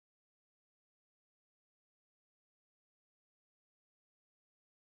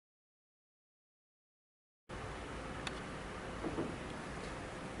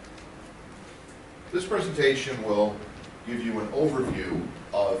This presentation will give you an overview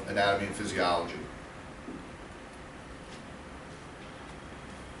of anatomy and physiology.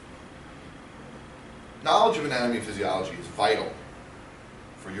 Knowledge of anatomy and physiology is vital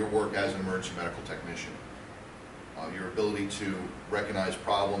for your work as an emergency medical technician. Your ability to recognize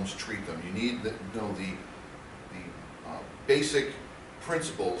problems, treat them. You need to know the basic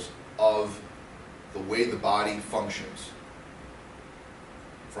principles of the way the body functions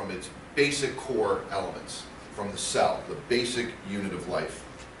from its basic core elements, from the cell, the basic unit of life.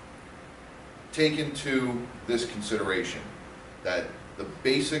 Take into this consideration that the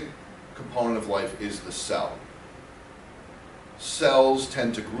basic component of life is the cell. Cells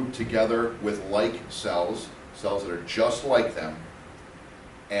tend to group together with like cells, cells that are just like them,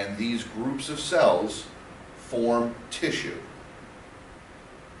 and these groups of cells form tissue.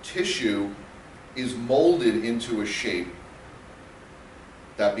 Tissue is molded into a shape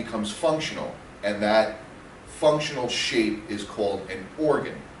that becomes functional, and that functional shape is called an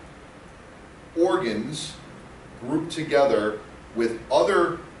organ. Organs group together with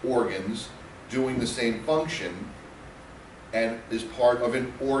other organs doing the same function and is part of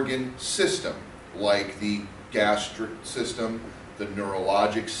an organ system, like the gastric system, the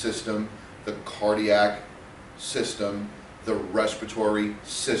neurologic system, the cardiac system, the respiratory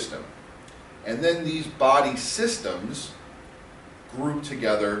system. And then these body systems group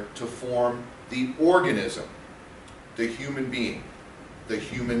together to form the organism, the human being, the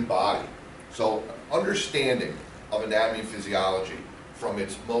human body. So understanding of anatomy and physiology from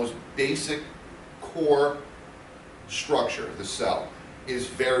its most basic core structure, the cell, is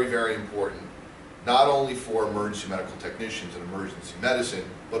very, very important, not only for emergency medical technicians and emergency medicine,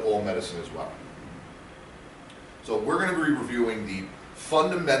 but all medicine as well. So we're going to be reviewing the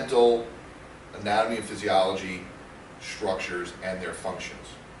fundamental anatomy and physiology structures and their functions.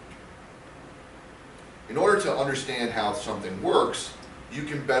 In order to understand how something works, you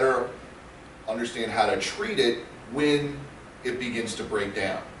can better understand how to treat it when it begins to break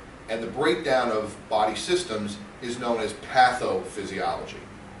down. And the breakdown of body systems is known as pathophysiology.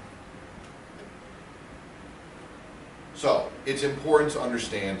 So, it's important to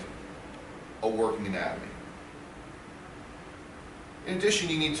understand a working anatomy. In addition,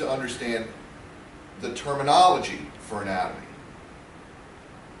 you need to understand the terminology for anatomy.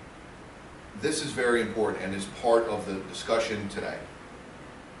 This is very important and is part of the discussion today.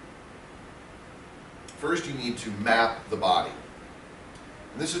 First, you need to map the body.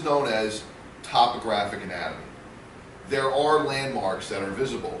 And this is known as topographic anatomy. There are landmarks that are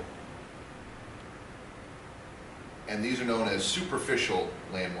visible, and these are known as superficial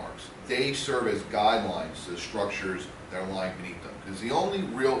landmarks. They serve as guidelines to the structures that are lying beneath them, because the only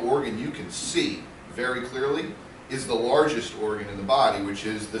real organ you can see very clearly is the largest organ in the body, which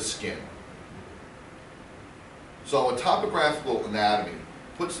is the skin. So a topographical anatomy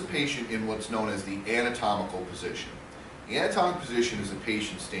puts the patient in what's known as the anatomical position. The anatomical position is the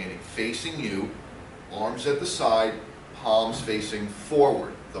patient standing facing you, arms at the side, palms facing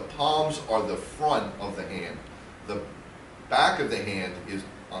forward. The palms are the front of the hand. The back of the hand is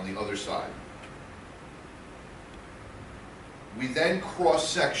on the other side. We then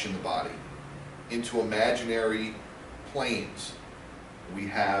cross-section the body into imaginary planes. We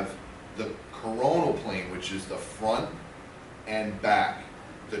have the coronal plane, which is the front and back.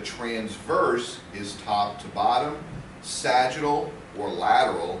 The transverse is top to bottom. Sagittal or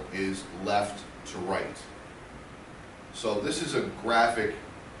lateral is left to right. So this is a graphic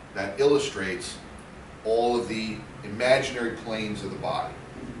that illustrates all of the imaginary planes of the body.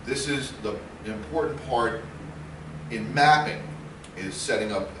 This is the important part in mapping, is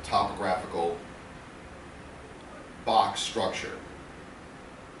setting up a topographical box structure.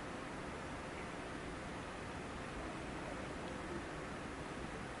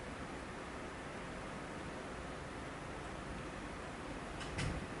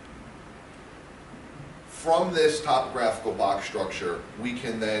 From this topographical box structure, we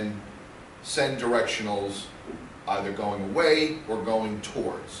can then send directionals either going away or going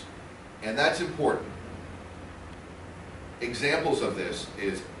towards. And that's important. Examples of this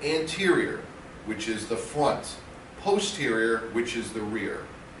is anterior, which is the front, posterior, which is the rear.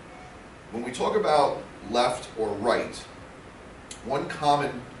 When we talk about left or right, one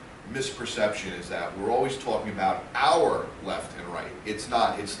common misperception is that we're always talking about our left and right. It's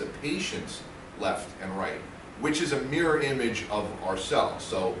not, it's the patient's left and right, which is a mirror image of ourselves.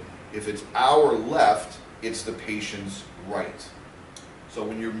 So if it's our left, it's the patient's right. So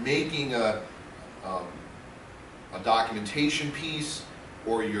when you're making a documentation piece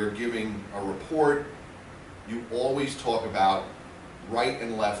or you're giving a report, you always talk about right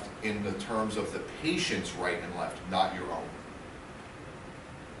and left in the terms of the patient's right and left, not your own.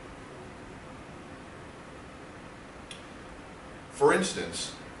 For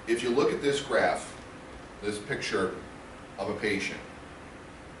instance, if you look at this graph, this picture of a patient,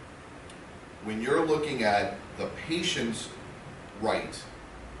 when you're looking at the patient's right,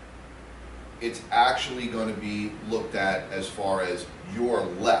 it's actually going to be looked at as far as your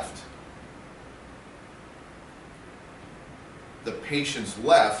left. The patient's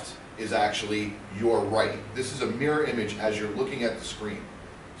left is actually your right. This is a mirror image as you're looking at the screen.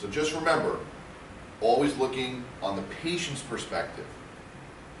 So just remember, always looking on the patient's perspective.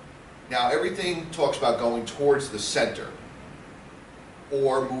 Now, everything talks about going towards the center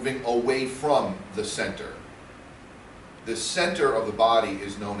or moving away from the center. The center of the body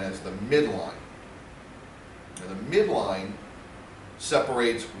is known as the midline. And the midline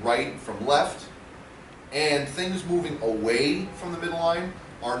separates right from left, and things moving away from the midline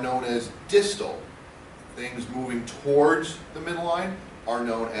are known as distal. Things moving towards the midline are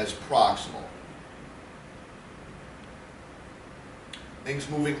known as proximal. Things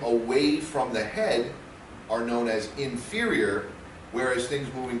moving away from the head are known as inferior, whereas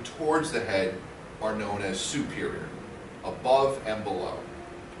things moving towards the head are known as superior, above and below.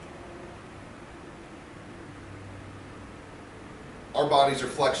 Our bodies are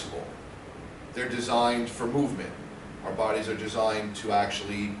flexible. They're designed for movement. Our bodies are designed to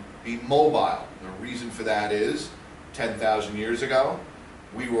actually be mobile. The reason for that is 10,000 years ago,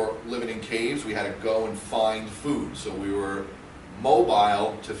 we were living in caves. We had to go and find food. So we were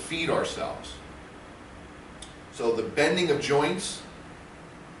mobile to feed ourselves. So the bending of joints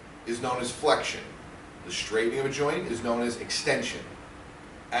is known as flexion. The straightening of a joint is known as extension.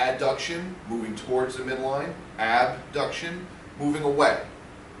 Adduction, moving towards the midline. Abduction, moving away.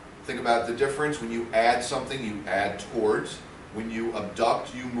 Think about the difference. When you add something, you add towards. When you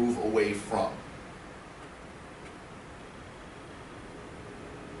abduct, you move away from.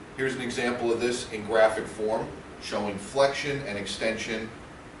 Here's an example of this in graphic form, showing flexion and extension,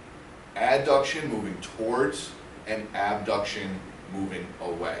 adduction moving towards, and abduction moving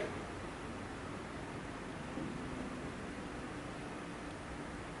away.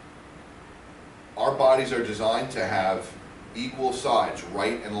 Our bodies are designed to have equal sides,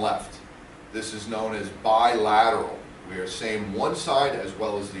 right and left. This is known as bilateral. We are same one side as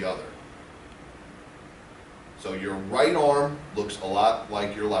well as the other. So your right arm looks a lot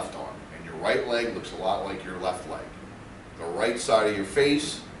like your left arm, and your right leg looks a lot like your left leg. The right side of your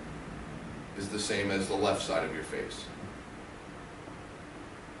face is the same as the left side of your face.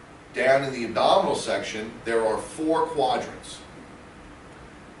 Down in the abdominal section, there are 4 quadrants.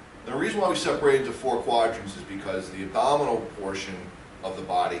 The reason why we separate into 4 quadrants is because the abdominal portion of the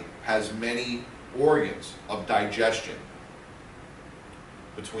body has many organs of digestion.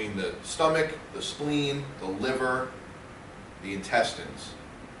 Between the stomach, the spleen, the liver, the intestines,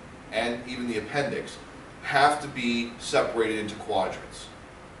 and even the appendix have to be separated into quadrants.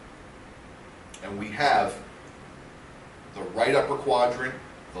 And we have the right upper quadrant,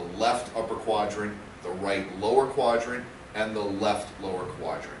 the left upper quadrant, the right lower quadrant, and the left lower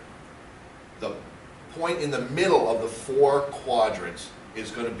quadrant. The point in the middle of the 4 quadrants is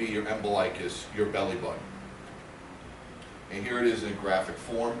going to be your umbilicus, your belly button. And here it is in graphic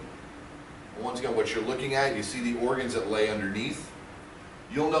form. And once again, what you're looking at, you see the organs that lay underneath.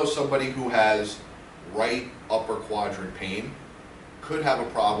 You'll know somebody who has right upper quadrant pain could have a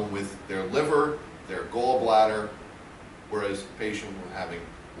problem with their liver, their gallbladder, whereas the patient having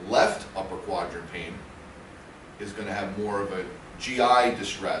left upper quadrant pain is going to have more of a GI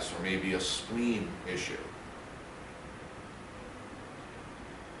distress or maybe a spleen issue.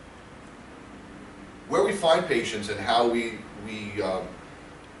 Where we find patients and how we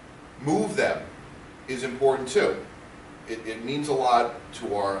move them is important too. It means a lot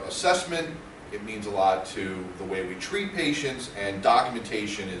to our assessment, it means a lot to the way we treat patients, and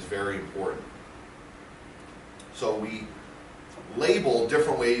documentation is very important. So we label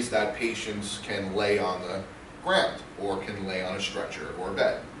different ways that patients can lay on the ground or can lay on a stretcher or a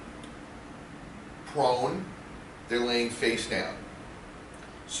bed. Prone, they're laying face down.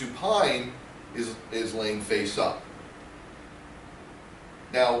 Supine is laying face up.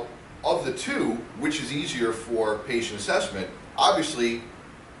 Now, of the two, which is easier for patient assessment? Obviously,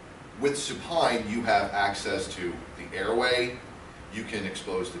 with supine, you have access to the airway, you can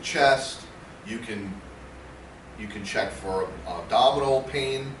expose the chest, you can check for abdominal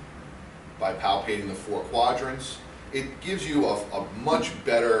pain by palpating the 4 quadrants. It gives you a much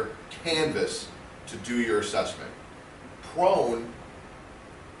better canvas to do your assessment. Prone,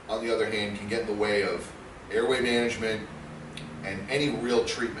 on the other hand, can get in the way of airway management, and any real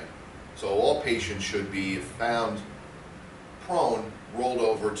treatment. So all patients should be, if found prone, rolled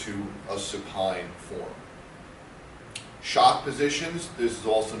over to a supine form. Shock positions, this is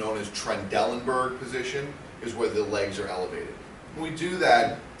also known as Trendelenburg position, is where the legs are elevated. And we do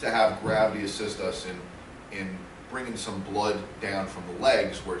that to have gravity assist us in bringing some blood down from the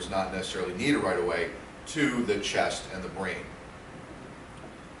legs, where it's not necessarily needed right away, to the chest and the brain.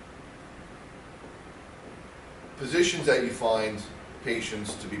 Positions that you find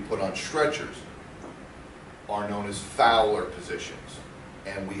patients to be put on stretchers are known as Fowler positions.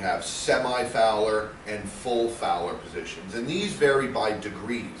 And we have semi-Fowler and full Fowler positions. And these vary by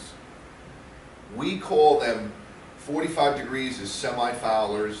degrees. We call them 45 degrees is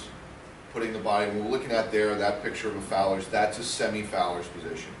semi-Fowlers, putting the body, when we're looking at there, that picture of a Fowler's, that's a semi-Fowler's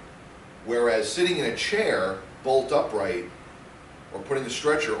position. Whereas sitting in a chair, bolt upright, or putting the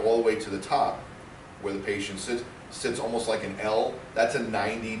stretcher all the way to the top, where the patient sits almost like an L, that's a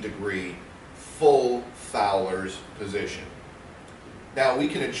 90-degree full Fowler's position. Now we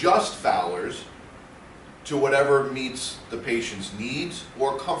can adjust Fowler's to whatever meets the patient's needs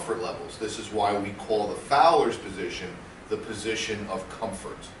or comfort levels. This is why we call the Fowler's position the position of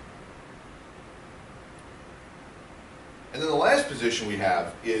comfort. And then the last position we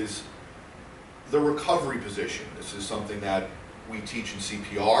have is the recovery position. This is something that we teach in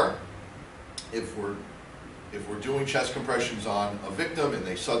CPR. If we're doing chest compressions on a victim and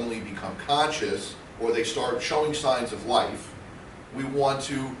they suddenly become conscious or they start showing signs of life, we want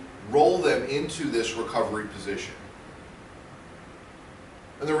to roll them into this recovery position.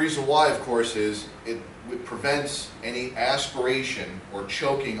 And the reason why, of course, is it prevents any aspiration or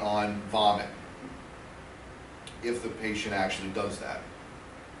choking on vomit if the patient actually does that.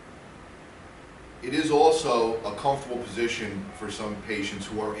 It is also a comfortable position for some patients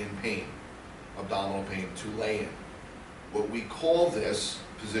who are in pain, abdominal pain, to lay in. What we call this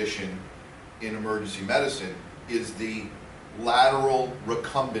position in emergency medicine is the lateral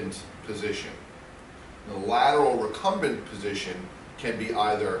recumbent position. The lateral recumbent position can be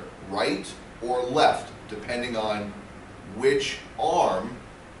either right or left, depending on which arm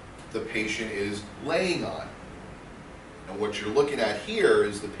the patient is laying on. And what you're looking at here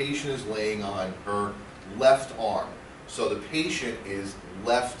is the patient is laying on her left arm. So the patient is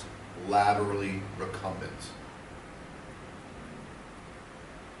left laterally recumbent.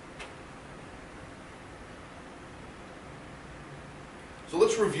 So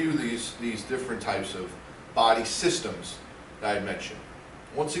let's review these different types of body systems that I mentioned.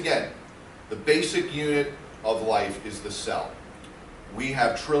 Once again, the basic unit of life is the cell. We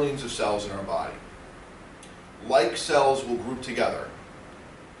have trillions of cells in our body. Like cells will group together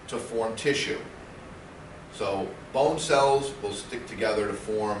to form tissue. So bone cells will stick together to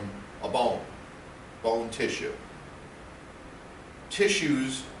form a bone tissue.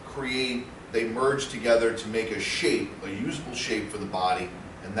 Tissues they merge together to make a shape, a usable shape for the body,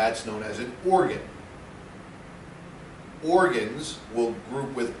 and that's known as an organ. Organs will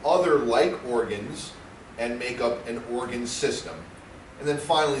group with other like organs and make up an organ system. And then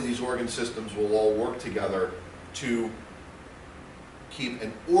finally, these organ systems will all work together to keep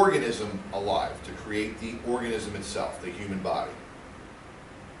an organism alive, to create the organism itself, the human body.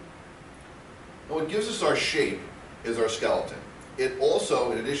 Now, what gives us our shape is our skeleton. It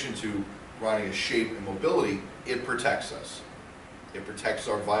also, in addition to providing a shape and mobility, it protects us. It protects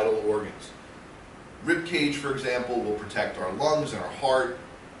our vital organs. Rib cage, for example, will protect our lungs and our heart.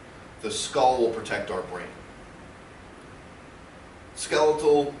 The skull will protect our brain.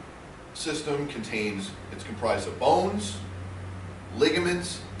 Skeletal system it's comprised of bones,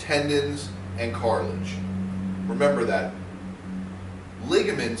 ligaments, tendons, and cartilage. Remember that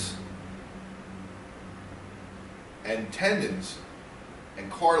ligaments and tendons and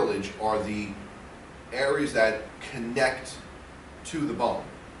cartilage are the areas that connect to the bone.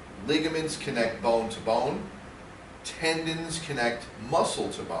 Ligaments connect bone to bone, tendons connect muscle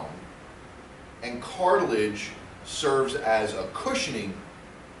to bone, and cartilage serves as a cushioning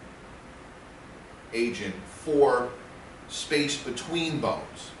agent for space between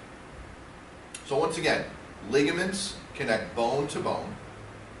bones. So once again, ligaments connect bone to bone.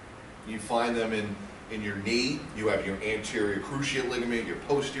 You find them in your knee. You have your anterior cruciate ligament, your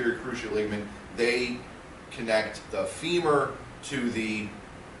posterior cruciate ligament. They connect the femur to the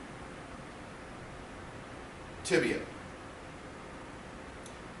tibia.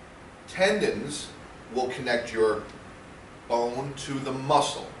 Tendons will connect your bone to the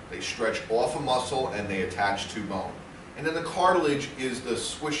muscle. They stretch off a muscle and they attach to bone. And then the cartilage is the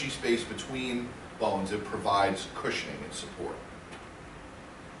squishy space between bones. It provides cushioning and support.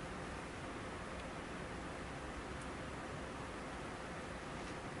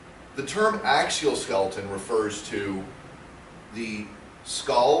 The term axial skeleton refers to the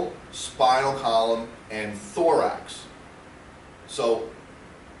skull, spinal column, and thorax. So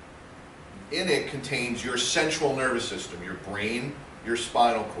in it contains your central nervous system, your brain, your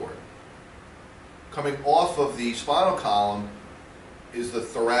spinal cord. Coming off of the spinal column is the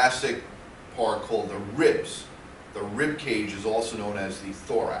thoracic part called the ribs. The rib cage is also known as the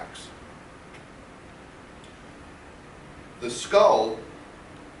thorax. The skull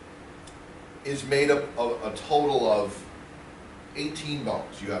is made up of a total of 18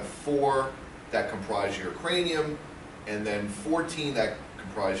 bones. You have 4 that comprise your cranium, and then 14 that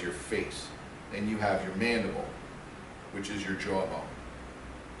comprise your face. And you have your mandible, which is your jawbone.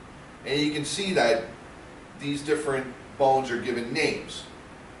 And you can see that these different bones are given names.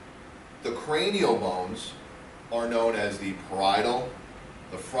 The cranial bones are known as the parietal,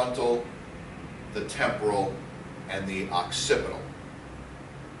 the frontal, the temporal, and the occipital.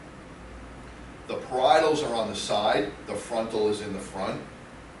 The parietals are on the side, the frontal is in the front.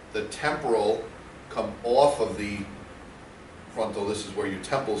 The temporal come off of the frontal, this is where your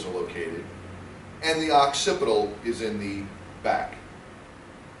temples are located. And the occipital is in the back.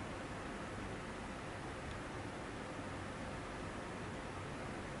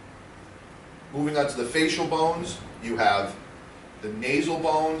 Moving on to the facial bones, you have the nasal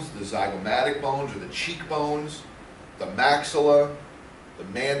bones, the zygomatic bones or the cheekbones, the maxilla, the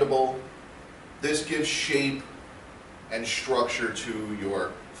mandible. This gives shape and structure to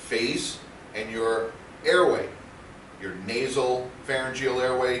your face and your airway, your nasal pharyngeal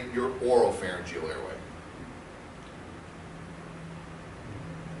airway, your oral pharyngeal airway.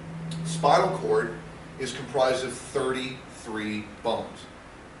 Spinal cord is comprised of 33 bones.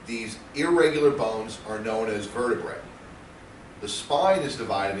 These irregular bones are known as vertebrae. The spine is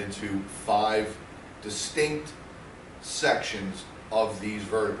divided into 5 distinct sections of these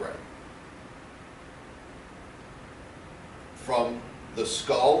vertebrae. From the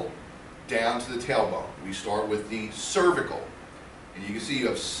skull down to the tailbone, we start with the cervical. And you can see you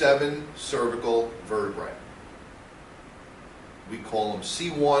have 7 cervical vertebrae. We call them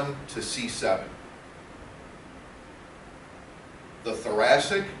C1 to C7. The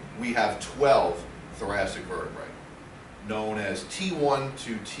thoracic, we have 12 thoracic vertebrae, known as T1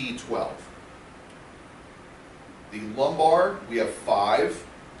 to T12. The lumbar, we have 5.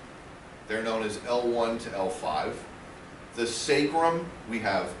 They're known as L1 to L5. The sacrum, we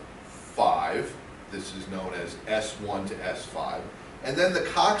have 5. This is known as S1 to S5. And then the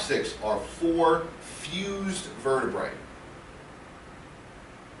coccyx are 4 fused vertebrae.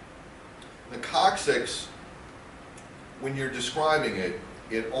 The coccyx, when you're describing it,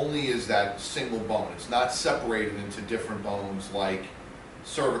 it only is that single bone. It's not separated into different bones like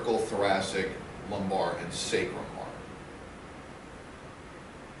cervical, thoracic, lumbar, and sacrum are.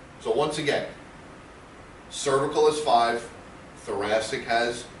 So once again, cervical is 5, thoracic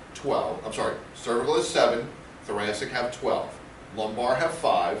has 12. I'm sorry, cervical is 7, thoracic have 12. Lumbar have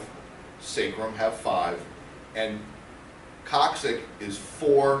 5, sacrum have 5, and coccyx is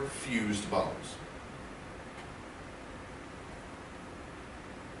 4 fused bones.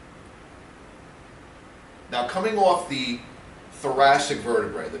 Now coming off the thoracic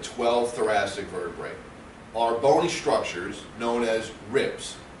vertebrae, the 12 thoracic vertebrae, are bony structures known as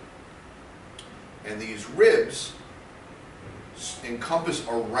ribs. And these ribs encompass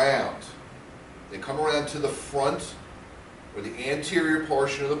around. They come around to the front or the anterior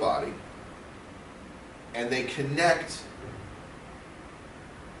portion of the body, and they connect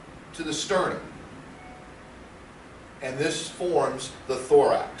to the sternum. And this forms the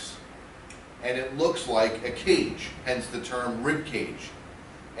thorax. And it looks like a cage, hence the term rib cage.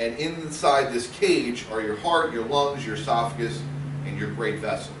 And inside this cage are your heart, your lungs, your esophagus, and your great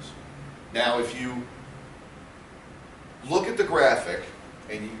vessels. Now if you look at the graphic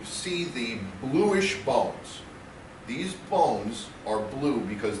and you see the bluish bones, these bones are blue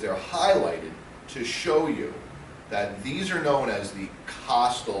because they're highlighted to show you that these are known as the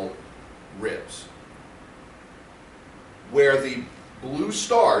costal ribs. Where the blue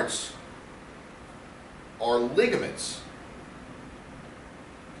starts are ligaments.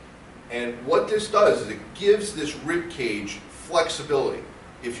 And what this does is it gives this rib cage flexibility.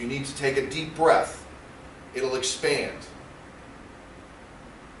 If you need to take a deep breath, it'll expand.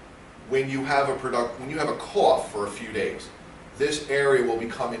 When you have a cough for a few days, this area will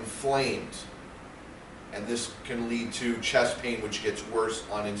become inflamed, and this can lead to chest pain, which gets worse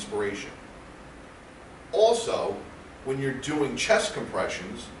on inspiration. Also, when you're doing chest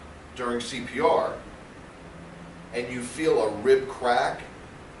compressions during CPR and you feel a rib crack,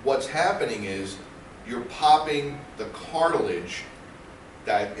 what's happening is you're popping the cartilage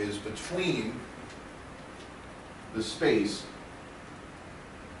that is between the space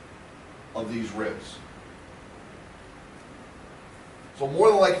of these ribs. So more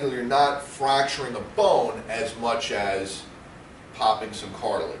than likely you're not fracturing a bone as much as popping some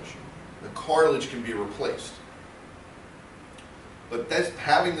cartilage. The cartilage can be replaced. But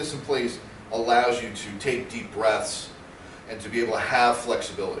having this in place allows you to take deep breaths and to be able to have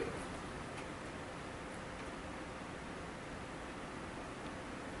flexibility.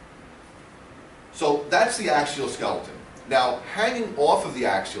 So that's the axial skeleton. Now, hanging off of the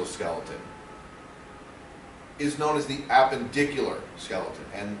axial skeleton is known as the appendicular skeleton.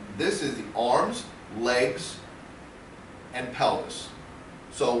 And this is the arms, legs, and pelvis.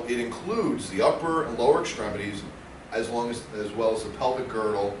 So it includes the upper and lower extremities as well as the pelvic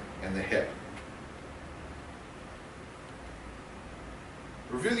girdle and the hip.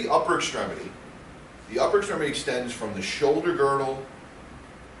 Review the upper extremity. The upper extremity extends from the shoulder girdle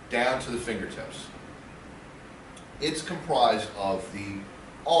down to the fingertips. It's comprised of the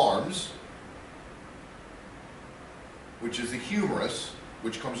arms, which is the humerus,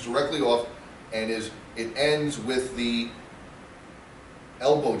 which comes directly off and it ends with the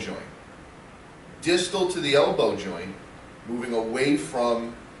elbow joint. Distal to the elbow joint, moving away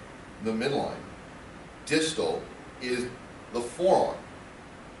from the midline, distal is the forearm.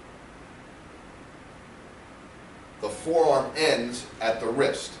 The forearm ends at the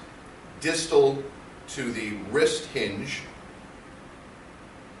wrist. Distal to the wrist hinge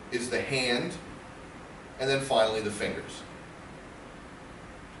is the hand, and then finally the fingers.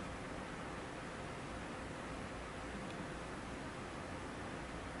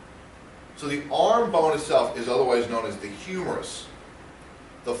 So the arm bone itself is otherwise known as the humerus.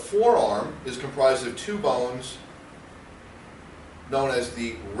 The forearm is comprised of two bones known as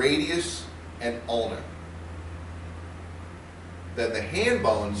the radius and ulna. Then the hand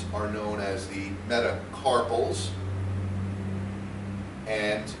bones are known as the metacarpals,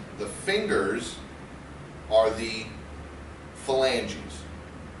 and the fingers are the phalanges.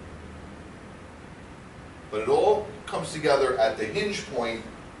 But it all comes together at the hinge point,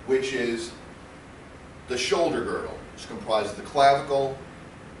 which is the shoulder girdle, which comprises the clavicle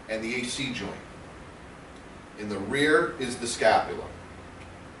and the AC joint. In the rear is the scapula.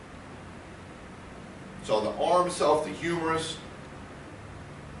 So the arm itself, the humerus,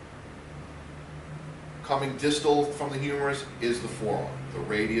 coming distal from the humerus is the forearm, the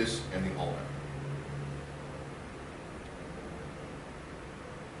radius and the ulna.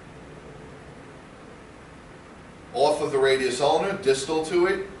 Off of the radius ulna, distal to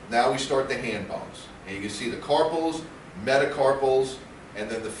it, now we start the hand bones. And you can see the carpals, metacarpals, and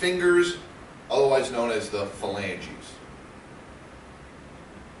then the fingers, otherwise known as the phalanges.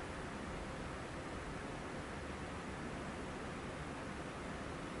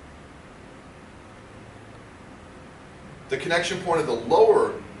 The connection point of the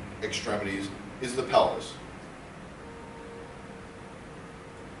lower extremities is the pelvis.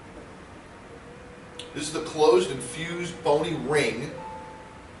 This is the closed and fused bony ring,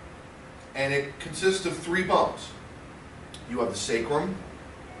 and it consists of three bones. You have the sacrum,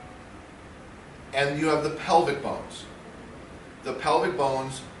 and you have the pelvic bones. The pelvic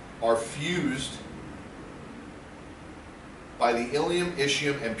bones are fused by the ilium,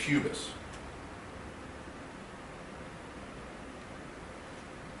 ischium, and pubis.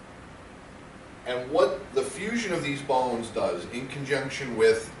 And what the fusion of these bones does, in conjunction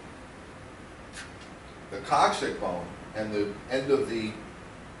with the coccyx bone and the end of the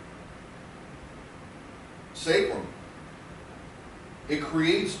sacrum, it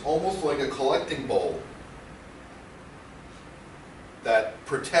creates almost like a collecting bowl that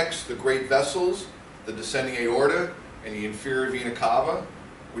protects the great vessels, the descending aorta, and the inferior vena cava,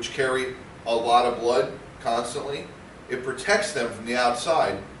 which carry a lot of blood constantly. It protects them from the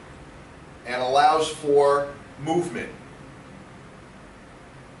outside and allows for movement.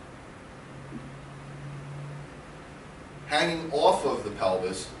 Hanging off of the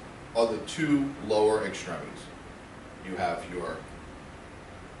pelvis are the two lower extremities. You have your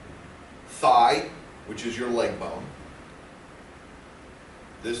thigh, which is your leg bone.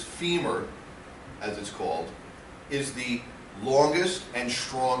 This femur, as it's called, is the longest and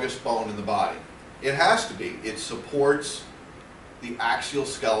strongest bone in the body. It has to be. It supports the axial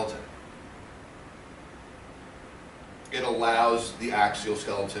skeleton. It allows the axial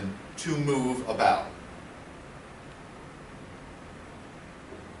skeleton to move about.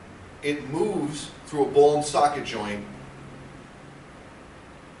 It moves through a ball and socket joint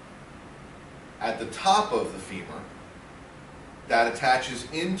at the top of the femur that attaches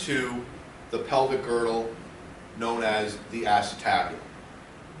into the pelvic girdle known as the acetabulum.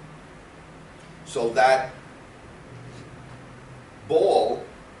 So that ball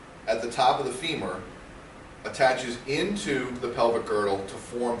at the top of the femur attaches into the pelvic girdle to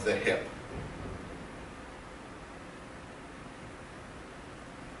form the hip.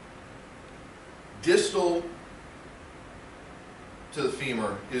 Distal to the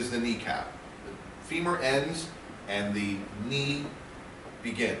femur is the kneecap. The femur ends and the knee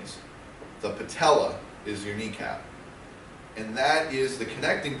begins. The patella is your kneecap. And that is the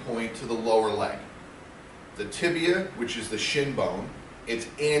connecting point to the lower leg. The tibia, which is the shin bone, it's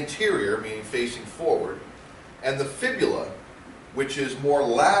anterior, meaning facing forward, and the fibula, which is more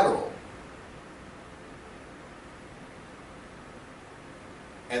lateral.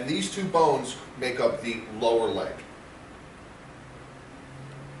 And these two bones make up the lower leg.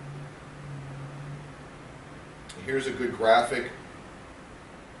 Here's a good graphic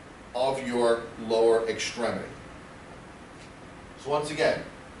of your lower extremity. So once again,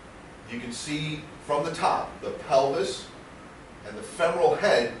 you can see from the top the pelvis and the femoral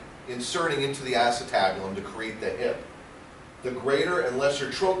head inserting into the acetabulum to create the hip. The greater and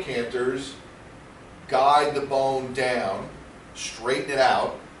lesser trochanters guide the bone down, straighten it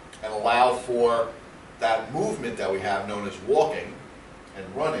out, and allow for that movement that we have known as walking and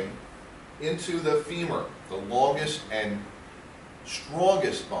running into the femur, the longest and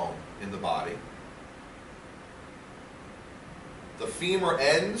strongest bone in the body. The femur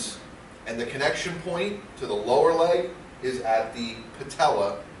ends, and the connection point to the lower leg is at the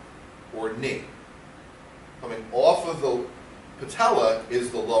patella or knee. Coming off of the patella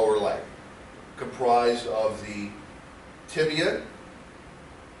is the lower leg, comprised of the tibia,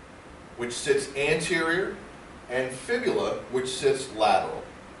 which sits anterior, and fibula, which sits lateral.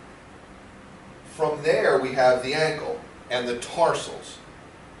 From there we have the ankle and the tarsals.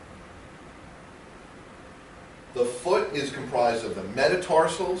 The foot is comprised of the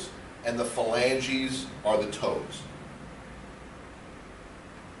metatarsals, and the phalanges are the toes.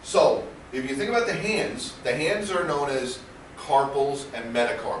 So, if you think about the hands are known as carpals and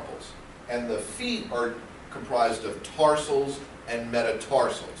metacarpals, and the feet are comprised of tarsals and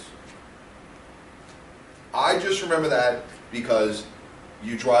metatarsals. I just remember that because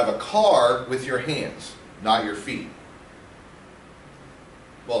you drive a car with your hands, not your feet.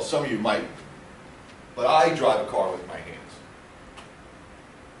 Well, some of you might, but I drive a car with my hands.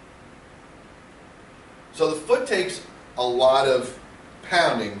 So the foot takes a lot of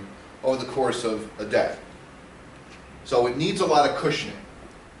pounding over the course of a day. So it needs a lot of cushioning.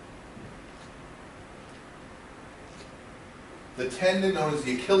 The tendon, known as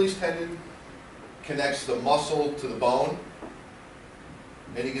the Achilles tendon, connects the muscle to the bone.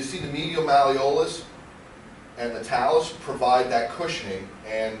 And you can see the medial malleolus and the talus provide that cushioning,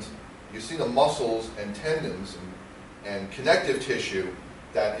 and you see the muscles and tendons and connective tissue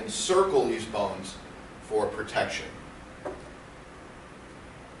that encircle these bones for protection.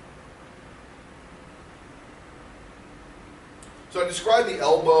 So I described the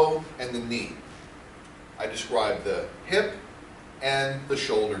elbow and the knee. I described the hip and the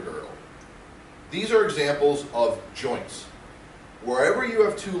shoulder girdle. These are examples of joints. Wherever you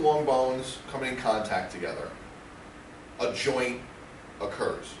have two long bones coming in contact together, a joint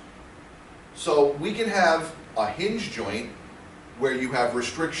occurs. So we can have a hinge joint where you have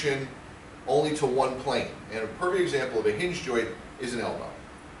restriction only to one plane. And a perfect example of a hinge joint is an elbow.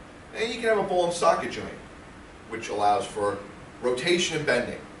 And you can have a ball and socket joint, which allows for rotation and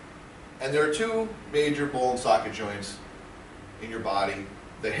bending. And there are two major ball and socket joints in your body,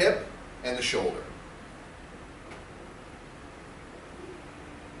 the hip and the shoulder.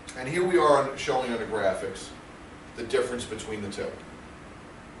 And here we are showing on the graphics the difference between the two.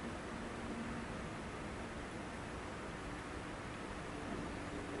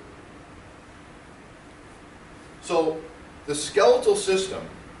 So the skeletal system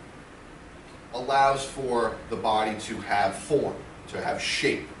allows for the body to have form, to have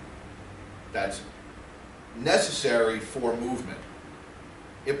shape. That's necessary for movement.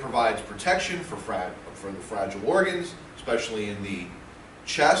 It provides protection for the fragile organs, especially in the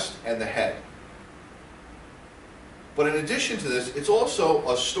chest and the head. But in addition to this, it's also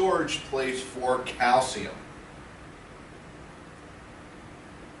a storage place for calcium.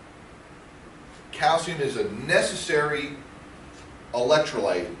 Calcium is a necessary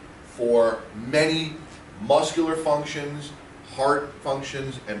electrolyte for many muscular functions, heart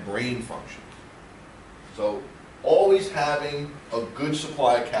functions, and brain functions. So always having a good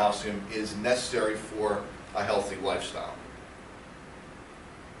supply of calcium is necessary for a healthy lifestyle.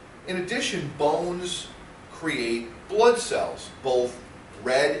 In addition, bones create blood cells, both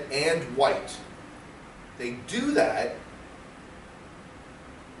red and white. They do that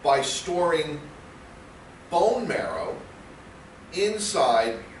by storing bone marrow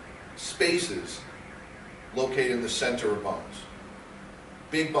inside spaces located in the center of bones.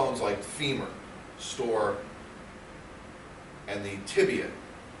 Big bones like femur store, and the tibia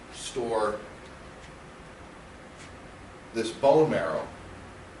store this bone marrow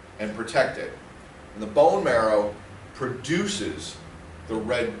and protect it. And the bone marrow produces the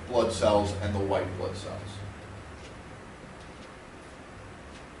red blood cells and the white blood cells.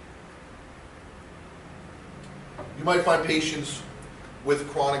 You might find patients with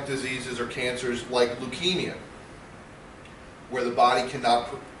chronic diseases or cancers like leukemia, where the body cannot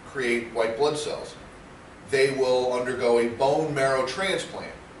create white blood cells. They will undergo a bone marrow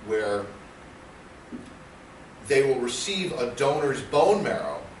transplant, where they will receive a donor's bone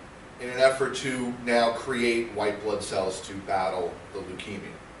marrow in an effort to now create white blood cells to battle the leukemia.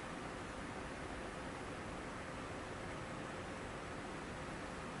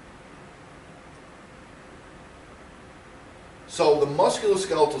 So the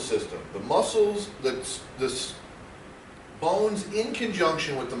musculoskeletal system, the muscles, the bones in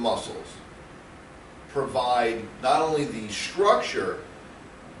conjunction with the muscles provide not only the structure,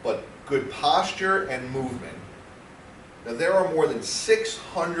 but good posture and movement. Now there are more than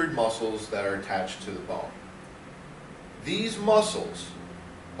 600 muscles that are attached to the bone. These muscles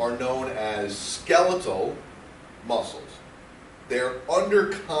are known as skeletal muscles. They're under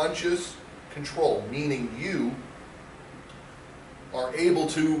conscious control, meaning you are able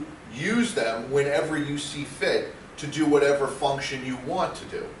to use them whenever you see fit to do whatever function you want to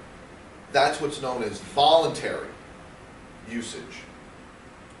do. That's what's known as voluntary usage.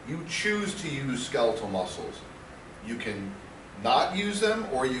 You choose to use skeletal muscles. You can not use them,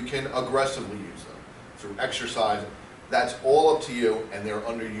 or you can aggressively use them through exercise. That's all up to you, and they're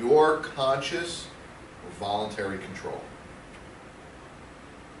under your conscious or voluntary control.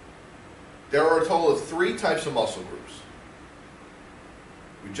 There are a total of 3 types of muscle groups.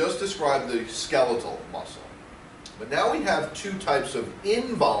 We just described the skeletal muscle. But now we have 2 types of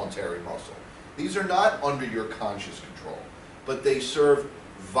involuntary muscle. These are not under your conscious control, but they serve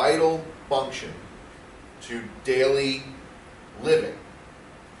vital function to daily living.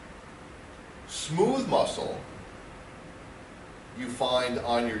 Smooth muscle you find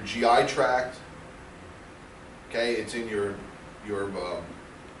on your GI tract. Okay, it's in your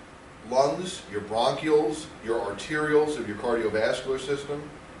lungs, your bronchioles, your arterioles of your cardiovascular system.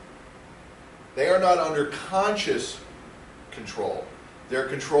 They are not under conscious control. They're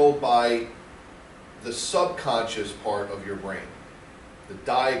controlled by the subconscious part of your brain. The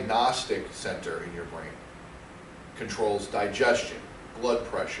diagnostic center in your brain controls digestion, blood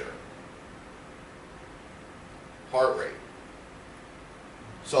pressure, heart rate.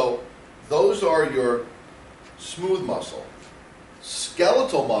 So those are your smooth muscle.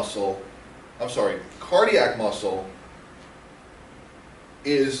 Skeletal muscle, cardiac muscle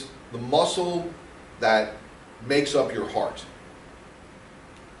is the muscle that makes up your heart.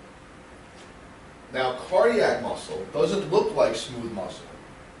 Now, cardiac muscle doesn't look like smooth muscle.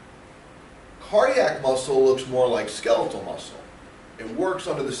 Cardiac muscle looks more like skeletal muscle. It works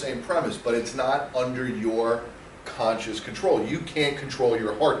under the same premise, but it's not under your conscious control. You can't control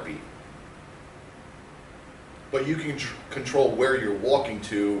your heartbeat. But you can control where you're walking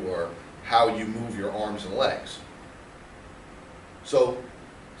to or how you move your arms and legs. So,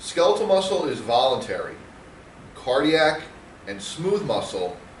 skeletal muscle is voluntary. Cardiac and smooth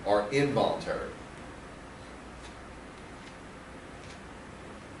muscle are involuntary.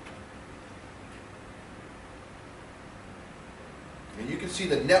 And you can see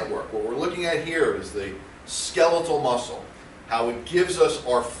the network. What we're looking at here is the skeletal muscle, how it gives us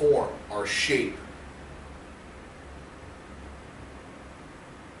our form, our shape.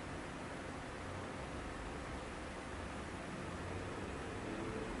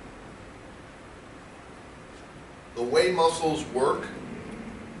 The way muscles work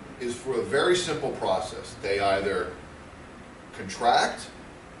is for a very simple process. They either contract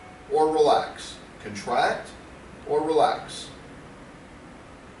or relax. Contract or relax.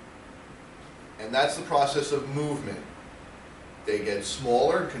 And that's the process of movement. They get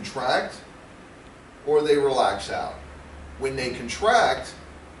smaller, contract, or they relax out. When they contract,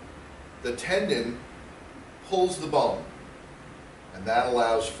 the tendon pulls the bone, and that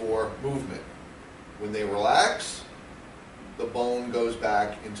allows for movement. When they relax, the bone goes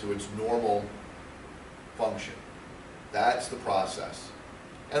back into its normal function. That's the process.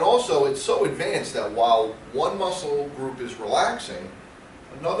 And also, it's so advanced that while one muscle group is relaxing,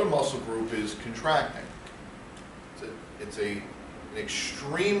 another muscle group is contracting. It's an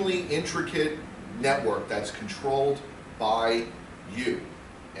extremely intricate network that's controlled by you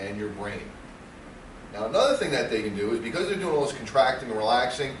and your brain. Now another thing that they can do is, because they're doing all this contracting and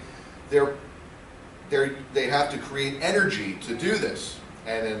relaxing, they have to create energy to do this.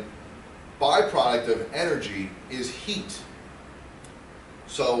 And a byproduct of energy is heat.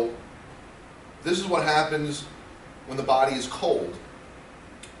 So this is what happens when the body is cold.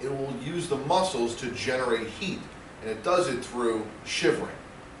 It will use the muscles to generate heat, and it does it through shivering,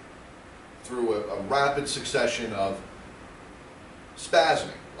 through a rapid succession of spasming,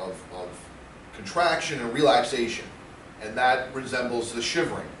 of contraction and relaxation. And that resembles the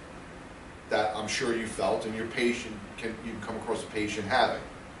shivering that I'm sure you felt, and you can come across a patient having.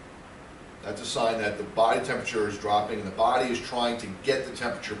 That's a sign that the body temperature is dropping and the body is trying to get the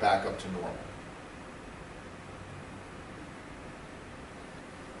temperature back up to normal.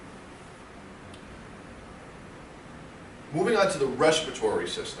 Moving on to the respiratory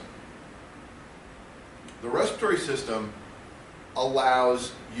system. The respiratory system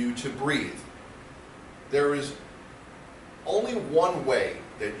allows you to breathe. There is only one way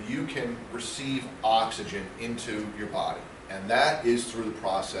that you can receive oxygen into your body, and that is through the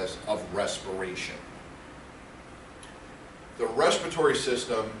process of respiration. The respiratory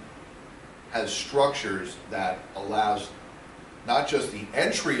system has structures that allows not just the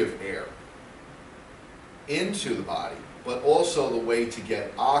entry of air into the body, but also the way to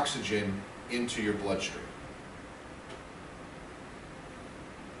get oxygen into your bloodstream.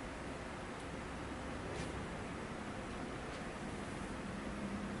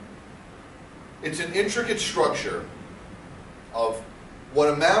 It's an intricate structure of what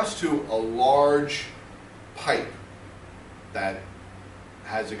amounts to a large pipe that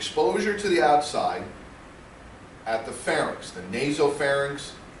has exposure to the outside at the pharynx, the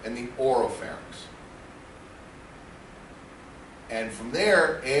nasopharynx and the oropharynx. And from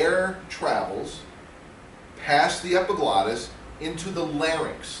there, air travels past the epiglottis into the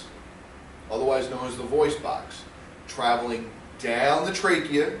larynx, otherwise known as the voice box, traveling down the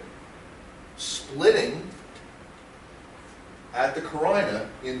trachea, splitting at the carina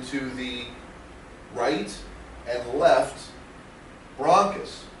into the right and left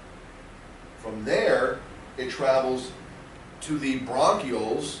bronchus. From there, it travels to the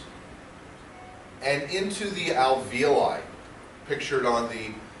bronchioles and into the alveoli, pictured on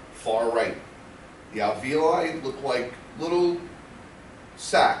the far right. The alveoli look like little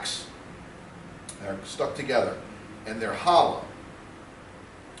sacs. They're stuck together and they're hollow.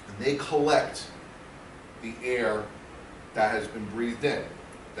 And they collect the air that has been breathed in.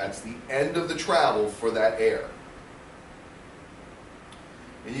 That's the end of the travel for that air.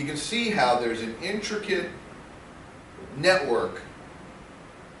 And you can see how there's an intricate network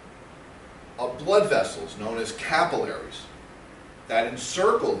of blood vessels known as capillaries that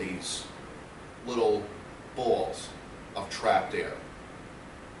encircle these little balls of trapped air.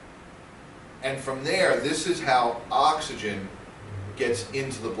 And from there, this is how oxygen gets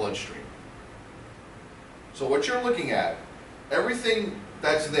into the bloodstream. So what you're looking at, everything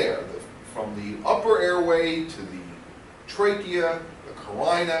that's there, from the upper airway to the trachea, the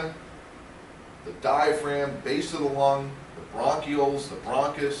carina, the diaphragm, base of the lung, the bronchioles, the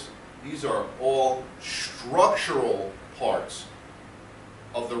bronchus, these are all structural parts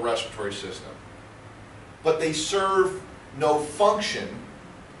of the respiratory system. But they serve no function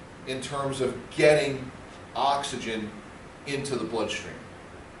in terms of getting oxygen into the bloodstream.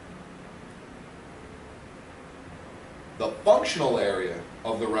 The functional area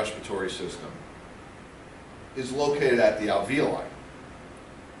of the respiratory system is located at the alveoli.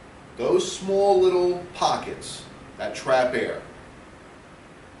 Those small little pockets that trap air,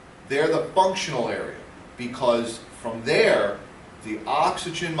 they're the functional area, because from there the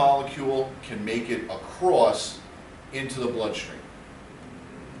oxygen molecule can make it across into the bloodstream.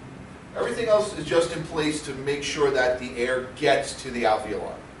 Everything else is just in place to make sure that the air gets to the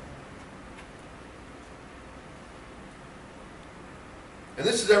alveoli. And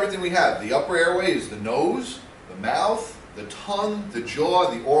this is everything we have. The upper airway is the nose, the mouth, the tongue, the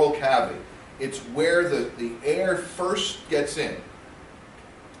jaw, the oral cavity. It's where the air first gets in.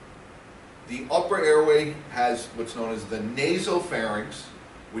 The upper airway has what's known as the nasopharynx,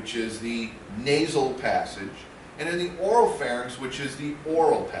 which is the nasal passage, and in the oropharynx, which is the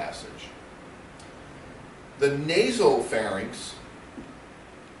oral passage. The nasopharynx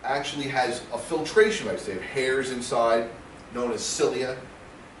actually has a filtration device. They have hairs inside, known as cilia,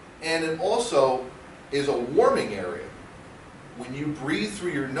 and it also is a warming area. When you breathe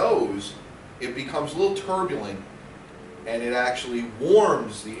through your nose, it becomes a little turbulent, and it actually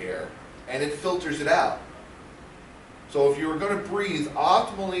warms the air, and it filters it out. So if you were going to breathe,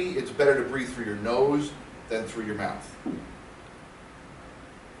 optimally, it's better to breathe through your nose than through your mouth.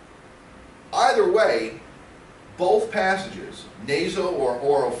 either way, both passages, nasal or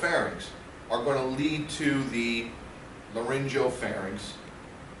oropharynx, are going to lead to the laryngopharynx,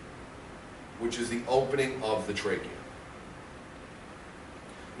 which is the opening of the trachea.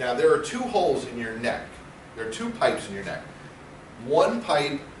 Now, there are two holes in your neck. There are two pipes in your neck. One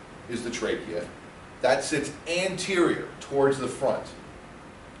pipe is the trachea. That sits anterior towards the front.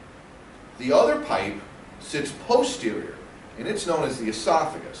 The other pipe sits posterior, and it's known as the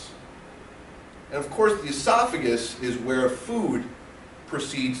esophagus. And of course, the esophagus is where food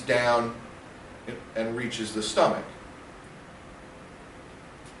proceeds down and reaches the stomach.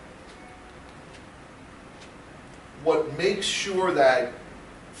 What makes sure that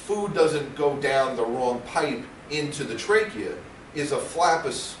food doesn't go down the wrong pipe into the trachea is a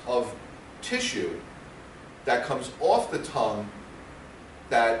flappus of tissue that comes off the tongue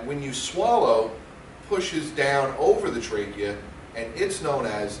that, when you swallow, pushes down over the trachea, and it's known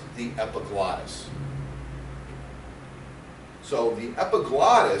as the epiglottis. So the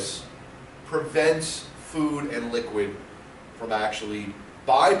epiglottis prevents food and liquid from actually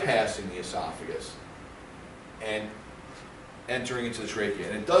bypassing the esophagus and entering into the trachea.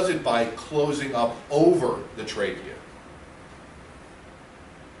 And it does it by closing up over the trachea.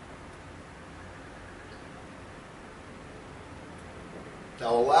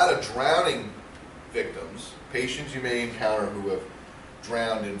 Now, a lot of drowning victims, patients you may encounter who have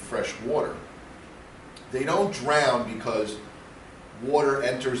drowned in fresh water, they don't drown because water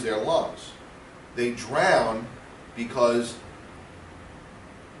enters their lungs. They drown because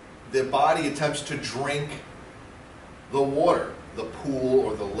their body attempts to drink the water, the pool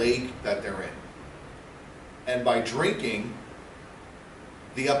or the lake that they're in. And by drinking,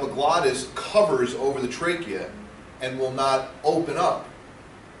 the epiglottis covers over the trachea and will not open up.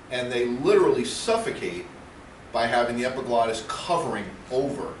 And they literally suffocate by having the epiglottis covering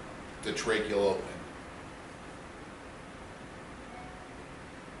over the tracheal opening.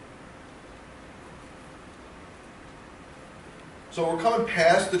 So we're coming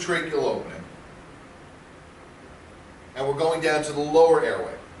past the tracheal opening, and we're going down to the lower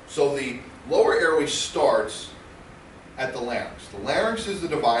airway. So the lower airway starts at the larynx. The larynx is the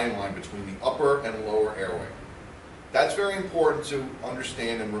dividing line between the upper and lower airway. That's very important to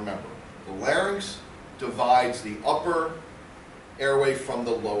understand and remember. The larynx divides the upper airway from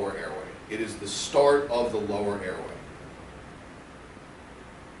the lower airway. It is the start of the lower airway.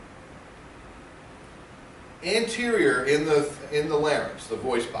 Anterior in the larynx, the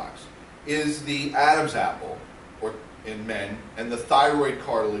voice box, is the Adam's apple, or in men, and the thyroid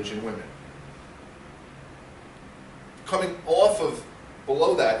cartilage in women. Coming off of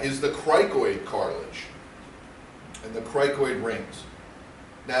below that is the cricoid cartilage and the cricoid rings.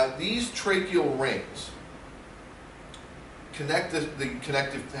 Now, these tracheal rings have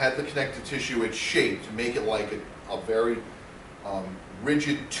the connective tissue its shape to make it like a very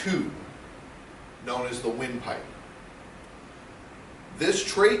rigid tube known as the windpipe. This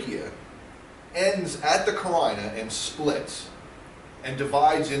trachea ends at the carina and splits and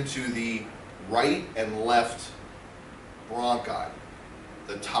divides into the right and left bronchi.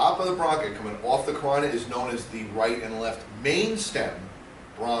 The top of the bronchi coming off the carina is known as the right and left main stem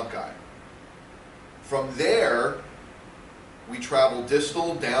bronchi. From there, we travel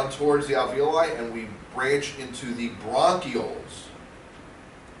distal down towards the alveoli and we branch into the bronchioles.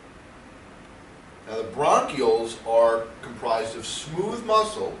 Now, the bronchioles are comprised of smooth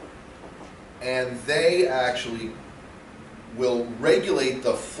muscle, and they actually will regulate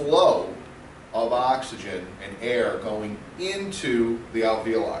the flow of oxygen and air going into the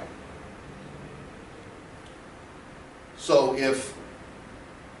alveoli. So if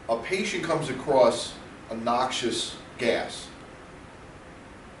a patient comes across a noxious gas,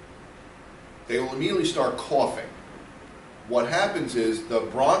 they will immediately start coughing. What happens is the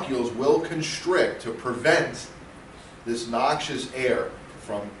bronchioles will constrict to prevent this noxious air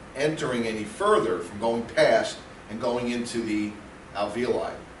from entering any further, from going past and going into the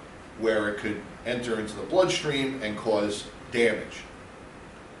alveoli, where it could enter into the bloodstream and cause damage.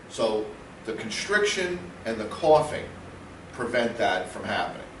 So the constriction and the coughing prevent that from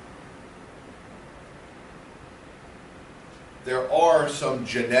happening. There are some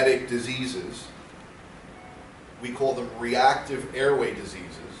genetic diseases. We call them reactive airway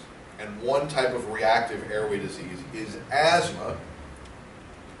diseases. And one type of reactive airway disease is asthma,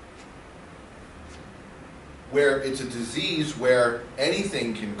 where it's a disease where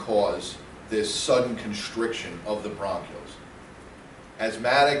anything can cause this sudden constriction of the bronchioles.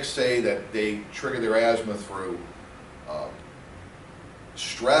 Asthmatics say that they trigger their asthma through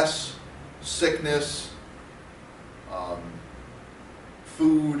stress, sickness,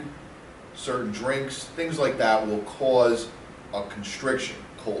 food, certain drinks, things like that will cause a constriction.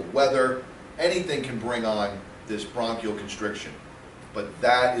 Cold weather, anything can bring on this bronchial constriction, but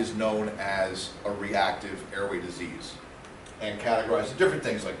that is known as a reactive airway disease and categorized as different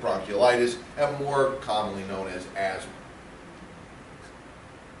things like bronchiolitis and more commonly known as asthma.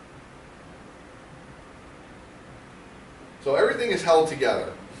 So everything is held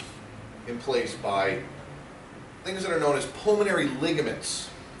together in place by things that are known as pulmonary ligaments.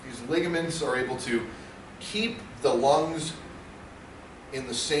 These ligaments are able to keep the lungs in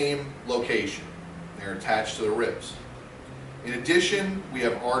the same location. They're attached to the ribs. In addition, we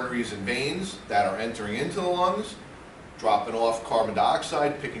have arteries and veins that are entering into the lungs, dropping off carbon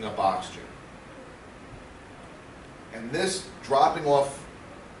dioxide, picking up oxygen. And this dropping off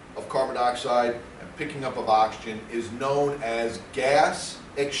of carbon dioxide and picking up of oxygen is known as gas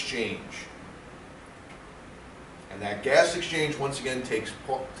exchange. And that gas exchange, once again, takes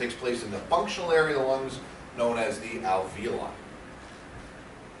place in the functional area of the lungs known as the alveoli.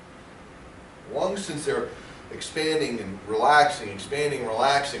 Lungs, since they're expanding and relaxing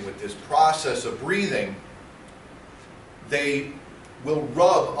with this process of breathing, they will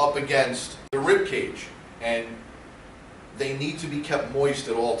rub up against the rib cage, and they need to be kept moist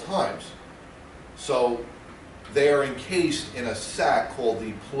at all times. So they are encased in a sac called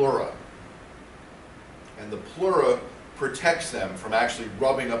the pleura, and the pleura protects them from actually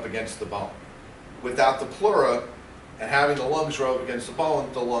rubbing up against the bone. Without the pleura and having the lungs rub against the bone,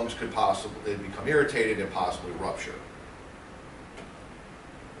 the lungs could possibly become irritated and possibly rupture.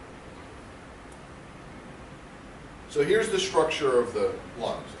 So here's the structure of the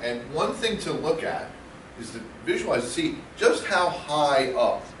lungs. And one thing to look at is to visualize, see just how high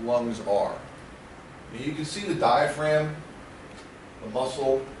up lungs are. Now you can see the diaphragm, the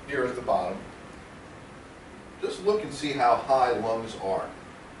muscle here at the bottom. Just look and see how high lungs are.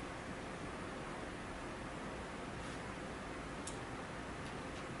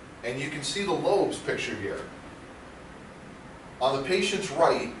 And you can see the lobes pictured here. On the patient's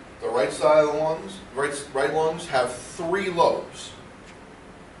right, the right side of the lungs, right lungs have 3 lobes.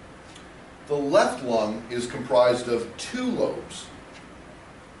 The left lung is comprised of 2 lobes.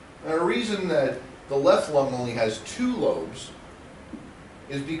 And the reason that the left lung only has 2 lobes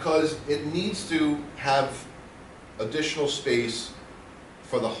is because it needs to have additional space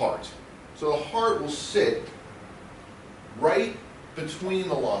for the heart. So the heart will sit right between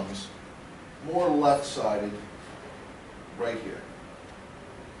the lungs, more left-sided, right here.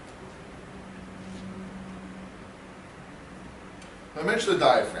 I mentioned the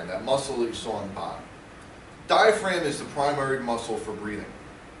diaphragm, that muscle that you saw on the bottom. Diaphragm is the primary muscle for breathing.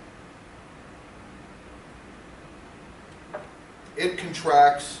 It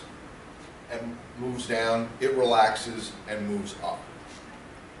contracts and moves down, it relaxes and moves up.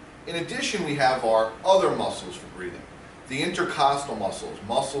 In addition, we have our other muscles for breathing. The intercostal muscles,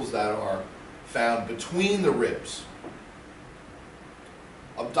 muscles that are found between the ribs.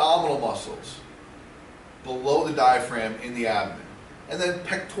 Abdominal muscles, below the diaphragm in the abdomen. And then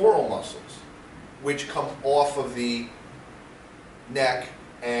pectoral muscles, which come off of the neck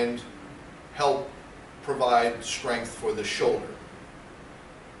and help provide strength for the shoulder.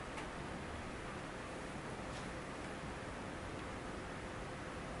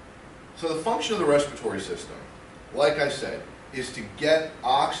 So the function of the respiratory system, like I said, is to get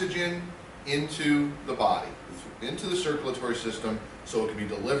oxygen into the body, into the circulatory system, so it can be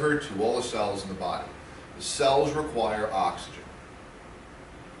delivered to all the cells in the body. The cells require oxygen.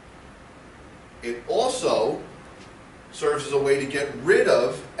 It also serves as a way to get rid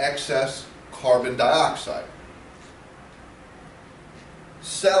of excess carbon dioxide.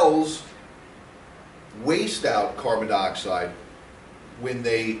 Cells waste out carbon dioxide when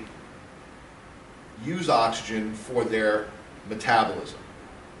they use oxygen for their metabolism.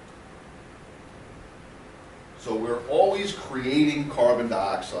 So we're always creating carbon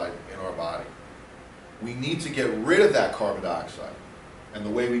dioxide in our body. We need to get rid of that carbon dioxide. And the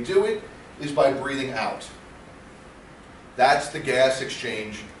way we do it is by breathing out. That's the gas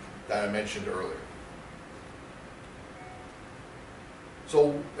exchange that I mentioned earlier.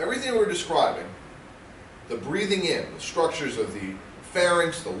 So everything we're describing, the breathing in, the structures of the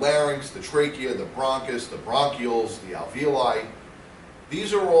pharynx, the larynx, the trachea, the bronchus, the bronchioles, the alveoli,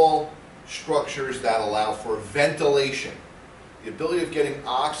 these are all structures that allow for ventilation. The ability of getting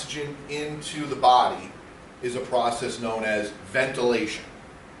oxygen into the body is a process known as ventilation.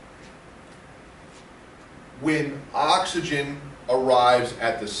 When oxygen arrives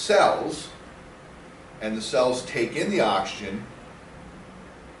at the cells, and the cells take in the oxygen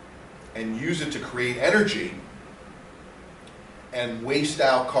and use it to create energy, and waste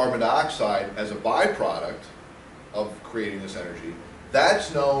out carbon dioxide as a byproduct of creating this energy,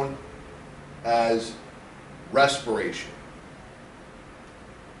 that's known as respiration.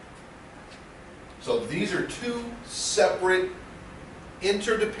 So these are two separate,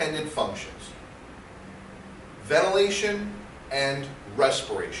 interdependent functions: ventilation and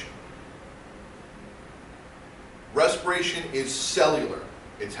respiration. Respiration is cellular.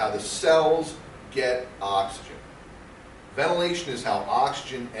 It's how the cells get oxygen. Ventilation is how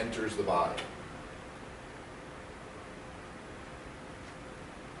oxygen enters the body.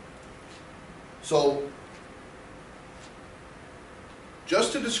 So,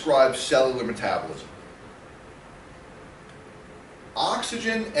 just to describe cellular metabolism,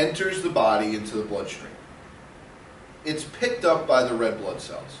 oxygen enters the body into the bloodstream. It's picked up by the red blood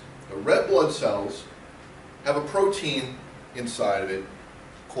cells. The red blood cells have a protein inside of it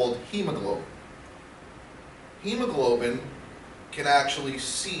called hemoglobin. Hemoglobin can actually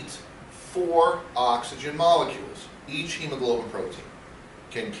seat 4 oxygen molecules. Each hemoglobin protein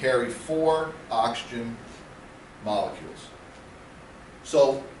can carry 4 oxygen molecules.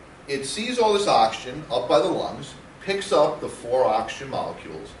 So it sees all this oxygen up by the lungs, picks up the 4 oxygen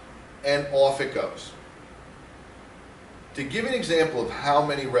molecules, and off it goes. To give an example of how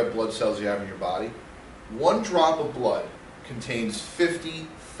many red blood cells you have in your body, 1 drop of blood contains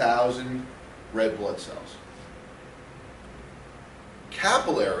 50,000 red blood cells.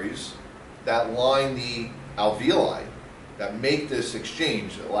 Capillaries that line the alveoli, that make this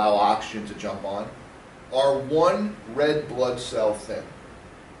exchange, that allow oxygen to jump on, are 1 red blood cell thin.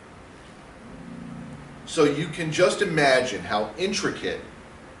 So you can just imagine how intricate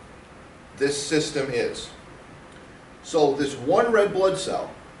this system is. So this 1 red blood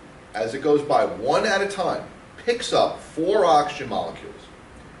cell, as it goes by 1 at a time, picks up 4 oxygen molecules.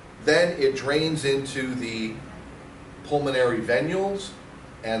 Then it drains into the pulmonary venules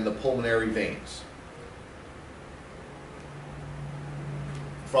and the pulmonary veins.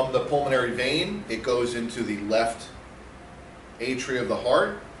 From the pulmonary vein, it goes into the left atria of the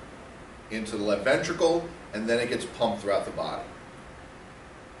heart, into the left ventricle, and then it gets pumped throughout the body.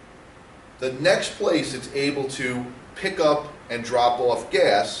 The next place it's able to pick up and drop off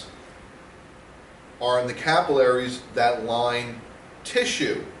gas are in the capillaries that line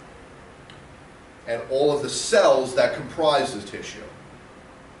tissue and all of the cells that comprise the tissue.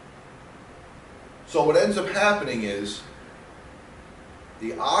 So what ends up happening is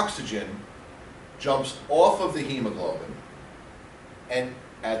the oxygen jumps off of the hemoglobin and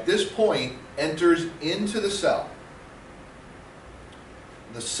at this point enters into the cell.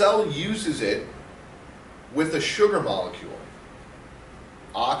 The cell uses it with a sugar molecule.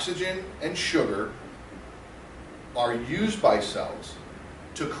 Oxygen and sugar are used by cells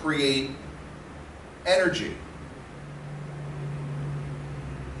to create energy.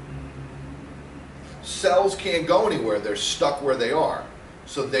 Cells can't go anywhere, they're stuck where they are.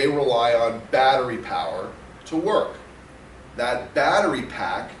 So they rely on battery power to work. That battery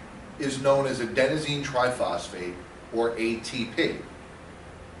pack is known as adenosine triphosphate, or ATP.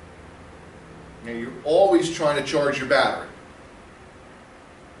 Now, you're always trying to charge your battery.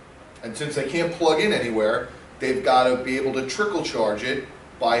 And since they can't plug in anywhere, they've got to be able to trickle charge it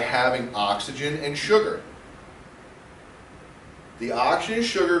by having oxygen and sugar. The oxygen and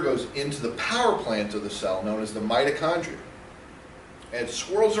sugar goes into the power plant of the cell, known as the mitochondria. And it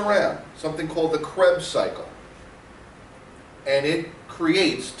swirls around, something called the Krebs cycle. And it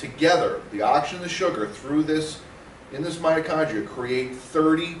creates together, the oxygen and the sugar through this, in this mitochondria, create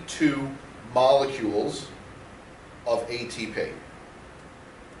 32 molecules of ATP.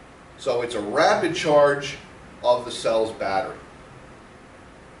 So it's a rapid charge of the cell's battery.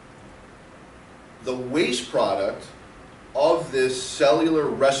 The waste product of this cellular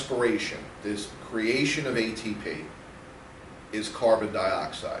respiration, this creation of ATP, is carbon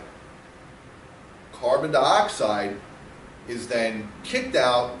dioxide. Carbon dioxide is then kicked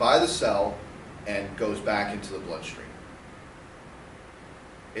out by the cell and goes back into the bloodstream.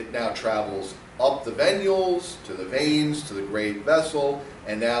 It now travels up the venules, to the veins, to the great vessel,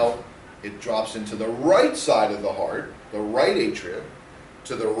 and now it drops into the right side of the heart, the right atria,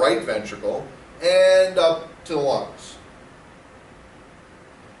 to the right ventricle, and up to the lungs.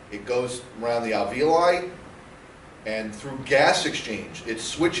 It goes around the alveoli, and through gas exchange, it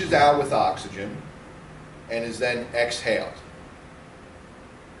switches out with oxygen and is then exhaled.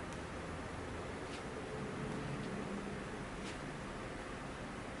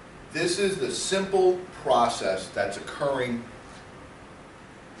 This is the simple process that's occurring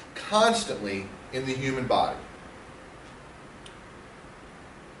constantly in the human body.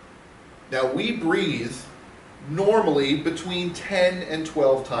 Now, we breathe normally between 10 and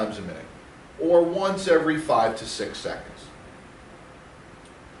 12 times a minute, or once every 5 to 6 seconds.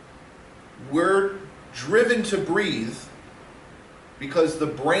 We're driven to breathe because the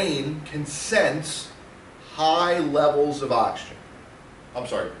brain can sense high levels of oxygen.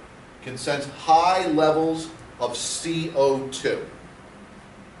 Can sense high levels of CO2.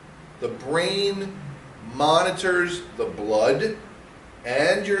 The brain monitors the blood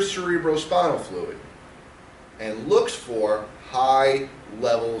and your cerebrospinal fluid and looks for high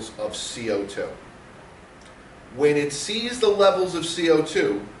levels of CO2. When it sees the levels of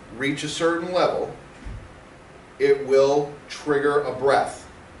CO2 reach a certain level, it will trigger a breath.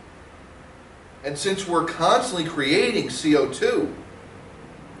 And since we're constantly creating CO2,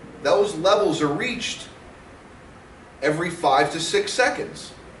 those levels are reached every 5 to 6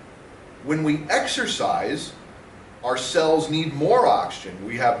 seconds. When we exercise, our cells need more oxygen.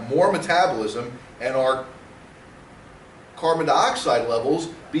 We have more metabolism, and our carbon dioxide levels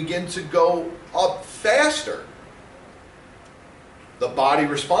begin to go up faster. The body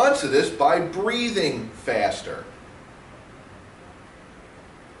responds to this by breathing faster.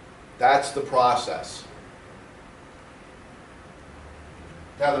 That's the process.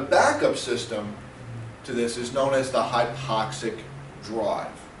 Now, the backup system to this is known as the hypoxic drive.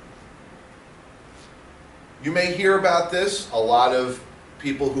 You may hear about this. A lot of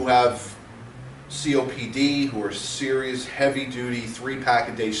people who have COPD, who are serious, heavy-duty,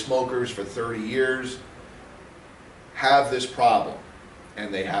 3-pack-a-day smokers for 30 years, have this problem.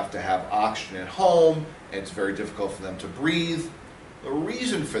 And they have to have oxygen at home, and it's very difficult for them to breathe. The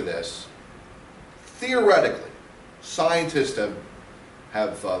reason for this, theoretically, scientists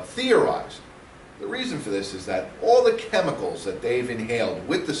have theorized, the reason for this is that all the chemicals that they've inhaled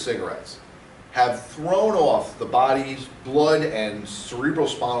with the cigarettes have thrown off the body's blood and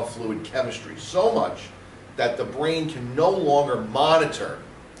cerebrospinal fluid chemistry so much that the brain can no longer monitor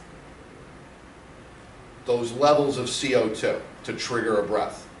those levels of CO2 to trigger a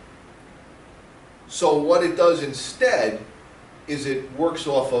breath. So what it does instead is it works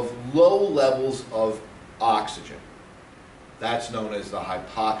off of low levels of oxygen. That's known as the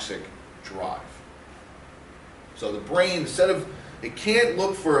hypoxic drive. So the brain, it can't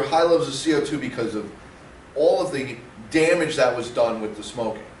look for high levels of CO2 because of all of the damage that was done with the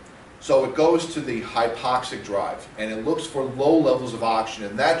smoking. So it goes to the hypoxic drive, and it looks for low levels of oxygen,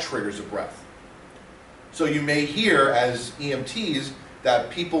 and that triggers a breath. So you may hear as EMTs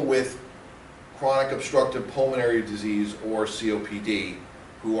that people with chronic obstructive pulmonary disease or COPD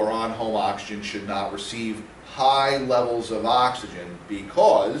who are on home oxygen should not receive high levels of oxygen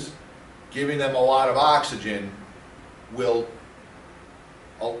because giving them a lot of oxygen will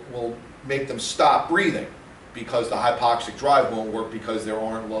make them stop breathing because the hypoxic drive won't work because there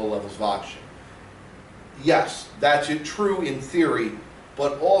aren't low levels of oxygen. Yes, that's true in theory,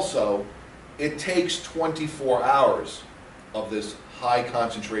 but also it takes 24 hours of this high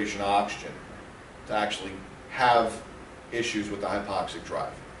concentration oxygen to actually have issues with the hypoxic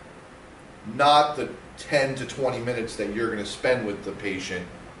drive. Not the 10 to 20 minutes that you're going to spend with the patient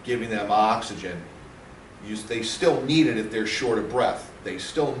giving them oxygen. They still need it if they're short of breath. They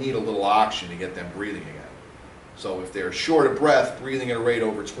still need a little oxygen to get them breathing again. So if they're short of breath, breathing at a rate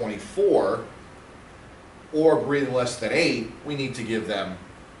over 24, or breathing less than 8, we need to give them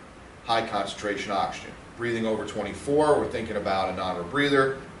high concentration oxygen. Breathing over 24, we're thinking about a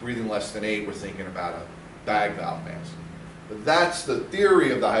non-rebreather. Breathing less than 8, we're thinking about a bag valve mask. But that's the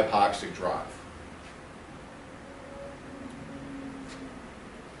theory of the hypoxic drive.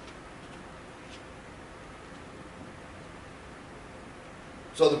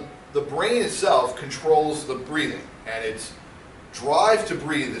 So the brain itself controls the breathing, and its drive to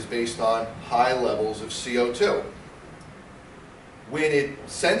breathe is based on high levels of CO2. When it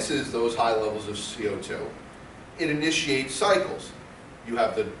senses those high levels of CO2, it initiates cycles. You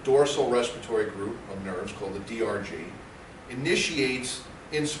have the dorsal respiratory group of nerves called the DRG, initiates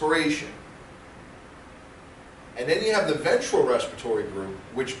inspiration. And then you have the ventral respiratory group,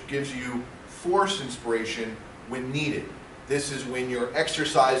 which gives you forced inspiration when needed. This is when you're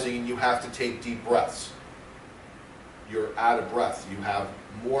exercising and you have to take deep breaths. You're out of breath. You have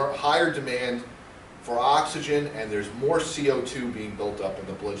higher demand for oxygen, and there's more CO2 being built up in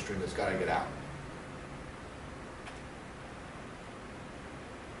the bloodstream that's got to get out.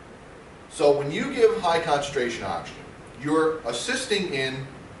 So when you give high concentration oxygen, you're assisting in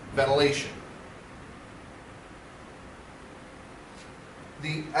ventilation.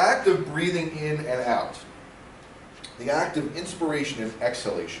 The act of breathing in and out, the act of inspiration and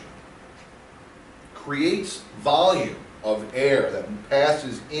exhalation, creates volume of air that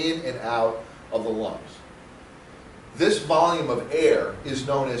passes in and out of the lungs. This volume of air is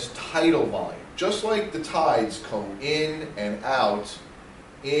known as tidal volume. Just like the tides go in and out,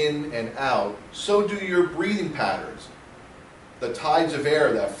 so do your breathing patterns. The tides of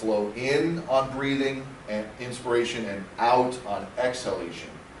air that flow in on breathing and inspiration and out on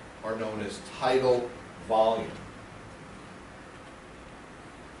exhalation are known as tidal volume.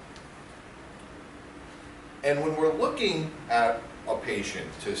 And when we're looking at a patient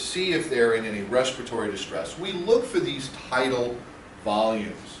to see if they're in any respiratory distress, we look for these tidal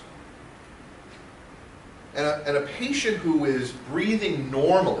volumes. And a patient who is breathing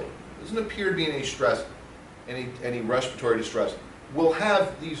normally, doesn't appear to be in any stress, any respiratory distress, will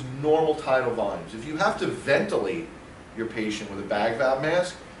have these normal tidal volumes. If you have to ventilate your patient with a bag valve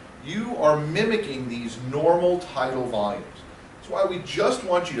mask, you are mimicking these normal tidal volumes. That's why we just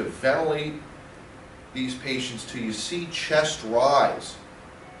want you to ventilate these patients till you see chest rise.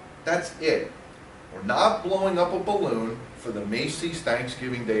 That's it. We're not blowing up a balloon for the Macy's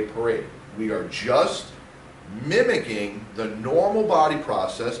Thanksgiving Day Parade. We are just mimicking the normal body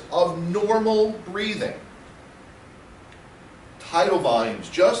process of normal breathing. Tidal volumes,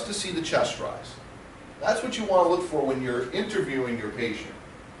 just to see the chest rise. That's what you want to look for when you're interviewing your patient.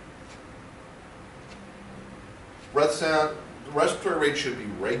 Breath sound, the respiratory rate should be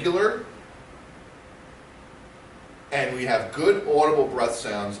regular, and we have good audible breath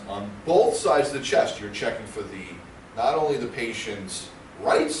sounds on both sides of the chest. You're checking for not only the patient's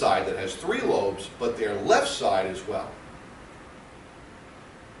right side that has 3 lobes, but their left side as well.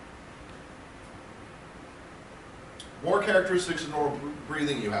 More characteristics of normal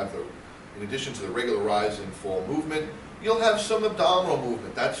breathing, you have in addition to the regular rise and fall movement, you'll have some abdominal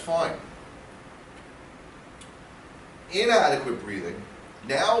movement. That's fine. Inadequate breathing.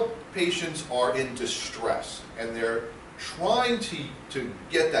 Now patients are in distress and they're trying to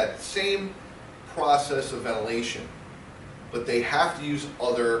get that same process of ventilation, but they have to use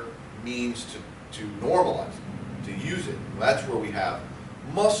other means to normalize it, to use it. That's where we have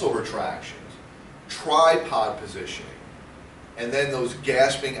muscle retractions, tripod positioning, and then those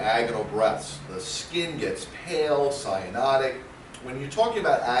gasping agonal breaths. The skin gets pale, cyanotic. When you're talking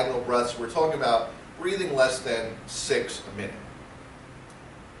about agonal breaths, we're talking about breathing less than 6 a minute.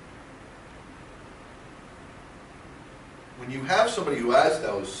 When you have somebody who has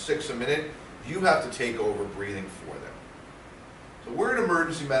those 6 a minute, you have to take over breathing for them. So we're in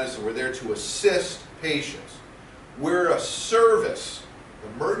emergency medicine. We're there to assist patients. We're a service,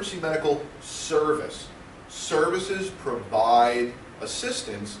 emergency medical service. Services provide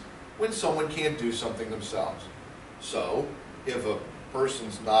assistance when someone can't do something themselves. So if a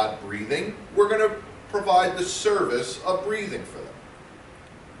person's not breathing, we're going to provide the service of breathing for them.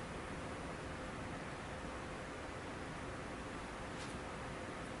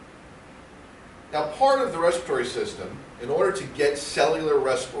 Now, part of the respiratory system, in order to get cellular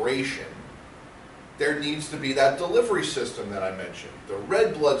respiration, there needs to be that delivery system that I mentioned. The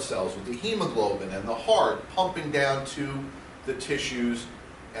red blood cells with the hemoglobin and the heart pumping down to the tissues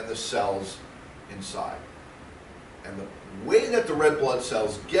and the cells inside. And the way that the red blood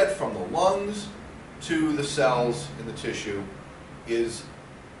cells get from the lungs to the cells in the tissue is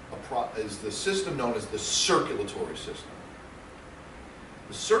the system known as the circulatory system.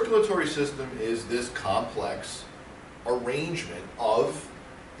 The circulatory system is this complex arrangement of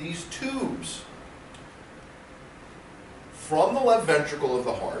these tubes. From the left ventricle of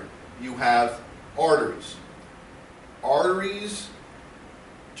the heart, you have arteries. Arteries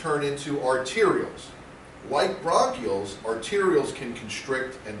turn into arterioles. Like bronchioles, arterioles can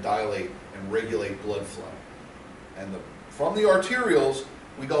constrict and dilate and regulate blood flow. And from the arterioles,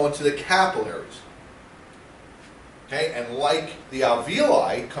 we go into the capillaries. Okay, and like the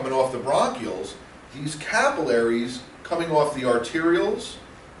alveoli coming off the bronchioles, these capillaries coming off the arterioles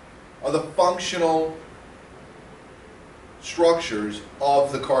are the functional structures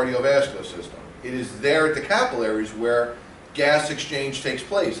of the cardiovascular system. It is there at the capillaries where gas exchange takes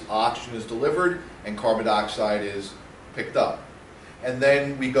place. Oxygen is delivered and carbon dioxide is picked up. And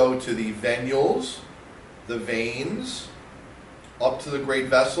then we go to the venules, the veins, up to the great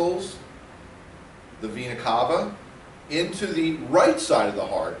vessels, the vena cava, into the right side of the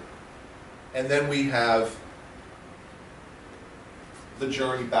heart, and then we have the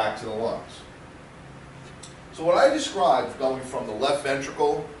journey back to the lungs. So what I described, going from the left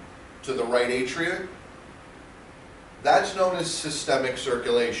ventricle to the right atria, that's known as systemic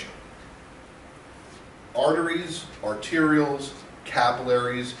circulation. Arteries, arterioles,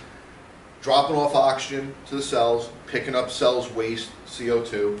 capillaries, dropping off oxygen to the cells, picking up cells' waste,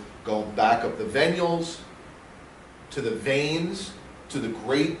 CO2, going back up the venules, to the veins, to the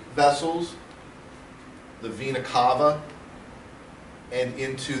great vessels, the vena cava and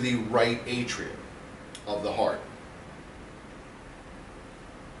into the right atrium of the heart.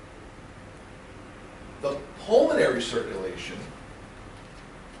 The pulmonary circulation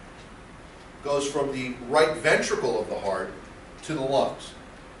goes from the right ventricle of the heart to the lungs.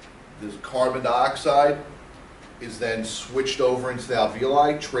 The carbon dioxide is then switched over into the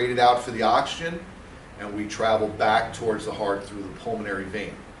alveoli, traded out for the oxygen, and we travel back towards the heart through the pulmonary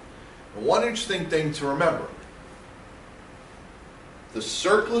vein. And one interesting thing to remember, the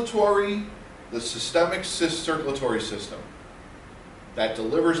systemic circulatory system that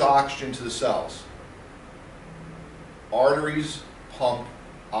delivers oxygen to the cells, arteries pump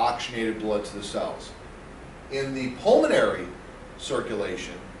oxygenated blood to the cells. In the pulmonary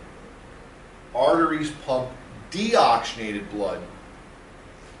circulation, arteries pump deoxygenated blood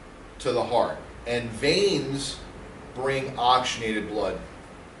to the heart, and veins bring oxygenated blood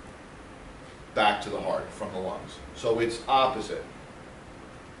back to the heart from the lungs. So it's opposite.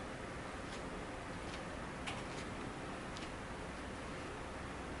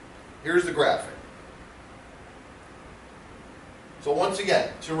 Here's the graphic. So once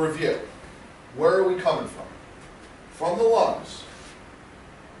again, to review, where are we coming from? From the lungs.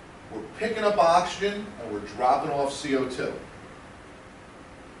 We're picking up oxygen and we're dropping off CO2.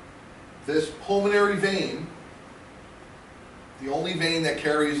 This pulmonary vein, the only vein that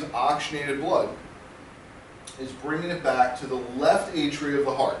carries oxygenated blood, is bringing it back to the left atria of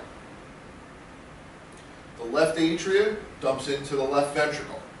the heart. The left atria dumps into the left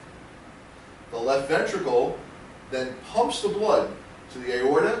ventricle. The left ventricle then pumps the blood to the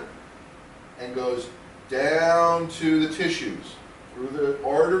aorta and goes down to the tissues, through the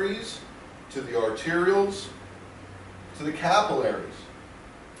arteries, to the arterioles, to the capillaries.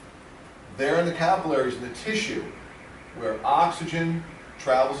 There in the capillaries, in the tissue, where oxygen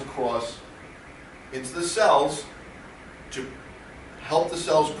travels across into the cells to help the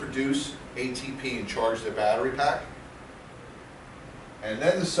cells produce ATP and charge their battery pack. And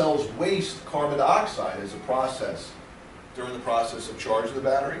then the cells waste carbon dioxide as a process. During the process of charging the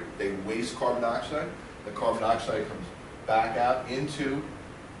battery, they waste carbon dioxide. The carbon dioxide comes back out into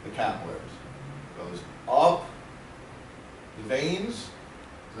the capillaries. Goes up the veins,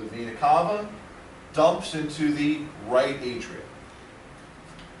 to the vena cava, dumps into the right atria.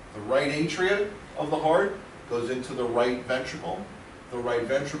 The right atria of the heart goes into the right ventricle. The right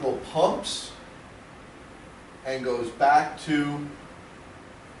ventricle pumps and goes back to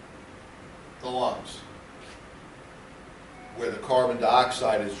the lungs, where the carbon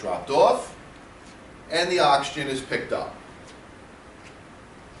dioxide is dropped off and the oxygen is picked up.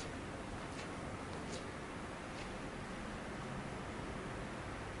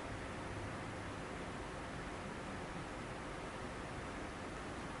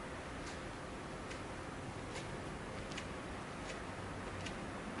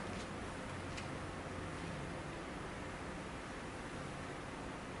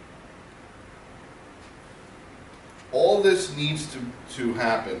 All this needs to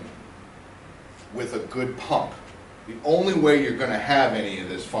happen with a good pump. The only way you're going to have any of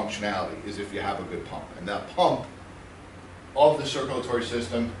this functionality is if you have a good pump. And that pump of the circulatory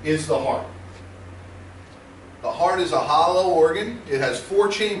system is the heart. The heart is a hollow organ. It has 4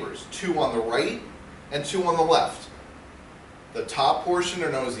 chambers, 2 on the right and 2 on the left. The top portion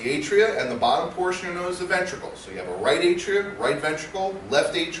are known as the atria, and the bottom portion are known as the ventricles. So you have a right atria, right ventricle,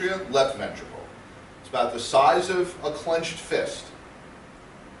 left atria, left ventricle. About the size of a clenched fist.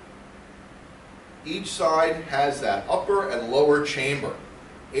 Each side has that upper and lower chamber.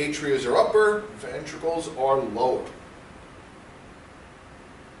 Atrias are upper, ventricles are lower.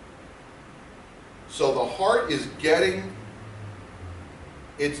 So the heart is getting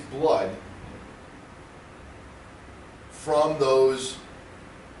its blood from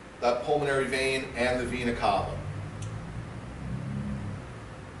that pulmonary vein and the vena cava.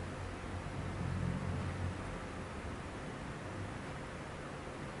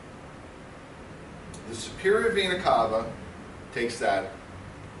 The superior vena cava takes that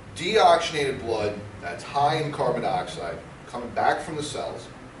deoxygenated blood that's high in carbon dioxide coming back from the cells,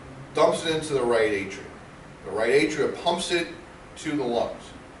 dumps it into the right atria. The right atria pumps it to the lungs.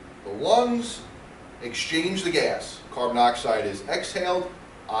 The lungs exchange the gas. Carbon dioxide is exhaled,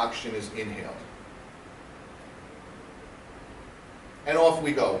 oxygen is inhaled. And off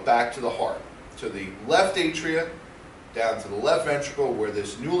we go, back to the heart, to the left atria, down to the left ventricle, where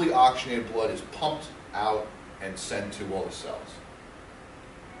this newly oxygenated blood is pumped out and sent to all the cells.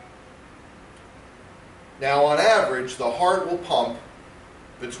 Now, on average, the heart will pump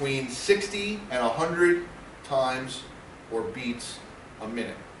between 60 and 100 times or beats a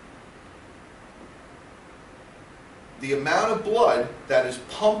minute. the amount of blood that is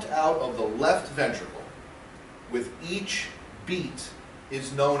pumped out of the left ventricle with each beat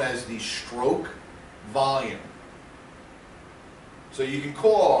is known as the stroke volume. So you can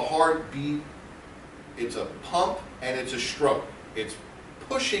call a heartbeat, it's a pump and it's a stroke. It's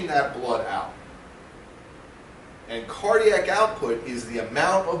pushing that blood out. And cardiac output is the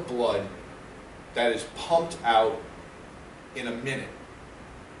amount of blood that is pumped out in a minute.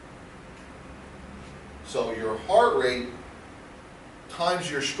 So your heart rate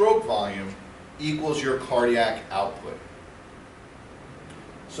times your stroke volume equals your cardiac output.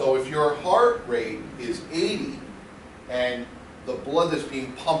 So if your heart rate is 80 and the blood that's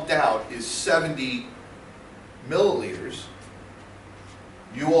being pumped out is 70 milliliters,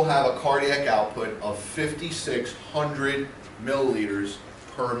 you will have a cardiac output of 5,600 milliliters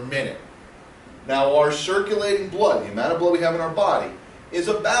per minute. Now our circulating blood, the amount of blood we have in our body, is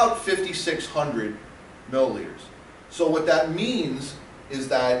about 5,600 milliliters. So what that means is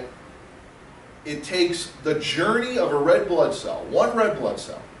that it takes the journey of a red blood cell, one red blood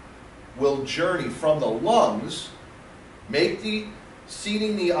cell, will journey from the lungs,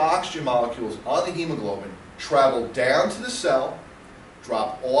 seeding the oxygen molecules on the hemoglobin, travel down to the cell,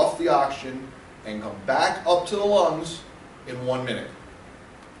 drop off the oxygen, and come back up to the lungs in 1 minute.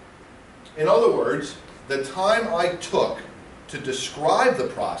 In other words, the time I took to describe the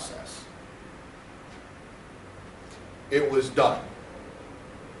process, it was done.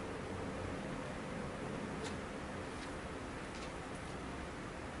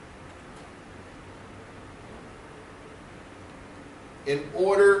 In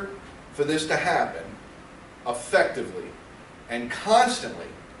order for this to happen effectively and constantly,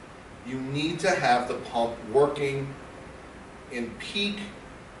 you need to have the pump working in peak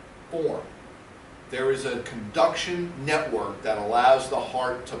form. There is a conduction network that allows the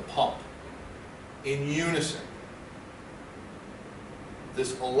heart to pump in unison.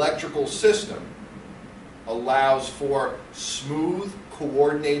 This electrical system allows for smooth,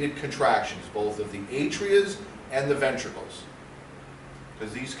 coordinated contractions, both of the atrias and the ventricles.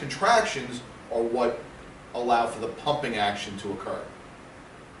 Because these contractions are what allow for the pumping action to occur.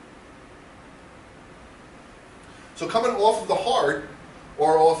 So coming off of the heart,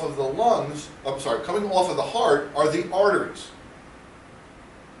 or off of the lungs, coming off of the heart are the arteries.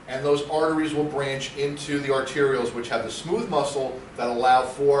 And those arteries will branch into the arterioles, which have the smooth muscle that allow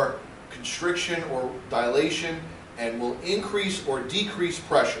for constriction or dilation and will increase or decrease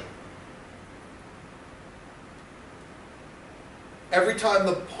pressure. Every time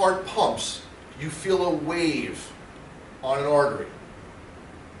the heart pumps, you feel a wave on an artery.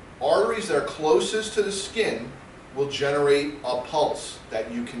 Arteries that are closest to the skin will generate a pulse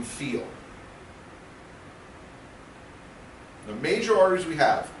that you can feel. The major arteries we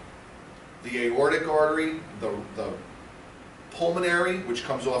have: the aortic artery, the pulmonary, which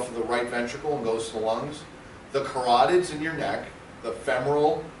comes off of the right ventricle and goes to the lungs, the carotids in your neck, the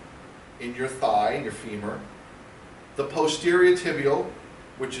femoral in your thigh, in your femur, the posterior tibial,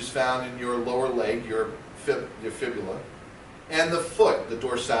 which is found in your lower leg, your fibula, and the foot, the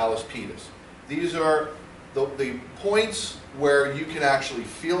dorsalis pedis. These are the points where you can actually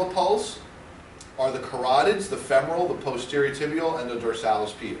feel a pulse are the carotids, the femoral, the posterior tibial, and the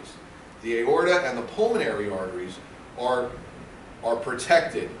dorsalis pedis. The aorta and the pulmonary arteries are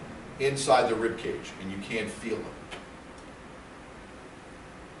protected inside the rib cage, and you can't feel them.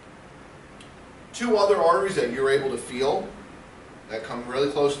 Two other arteries that you're able to feel that come really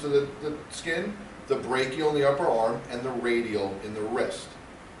close to the skin: the brachial in the upper arm and the radial in the wrist.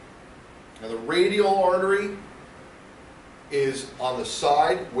 Now the radial artery is on the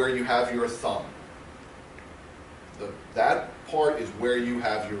side where you have your thumb. That part is where you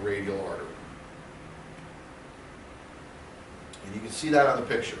have your radial artery. And you can see that on the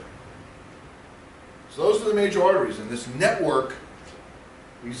picture. So those are the major arteries, and this network,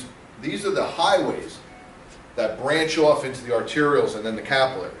 these are the highways that branch off into the arterioles and then the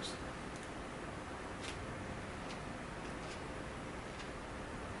capillaries.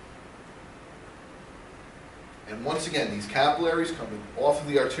 And once again, these capillaries coming off of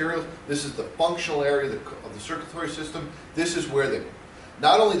the arterioles, this is the functional area of the circulatory system. This is where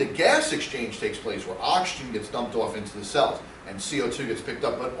not only the gas exchange takes place, where oxygen gets dumped off into the cells and CO2 gets picked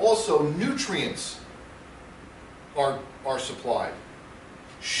up, but also nutrients are supplied.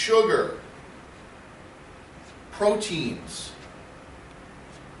 Sugar, proteins,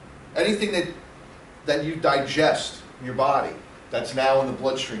 anything that you digest in your body that's now in the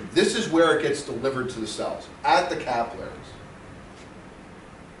bloodstream. This is where it gets delivered to the cells, at the capillaries.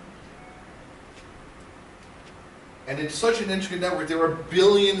 And it's such an intricate network. There are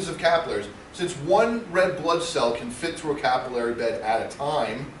billions of capillaries. It's since one red blood cell can fit through a capillary bed at a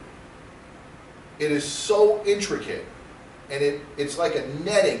time, it is so intricate, and it's like a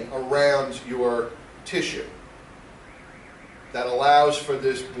netting around your tissue that allows for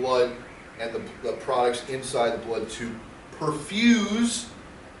this blood and the products inside the blood to perfuse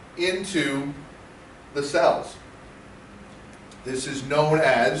into the cells. This is known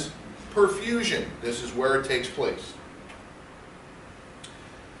as perfusion. This is where it takes place.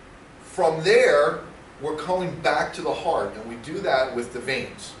 From there, we're going back to the heart, and we do that with the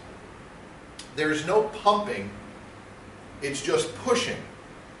veins. There's no pumping, it's just pushing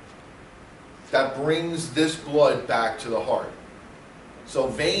that brings this blood back to the heart. So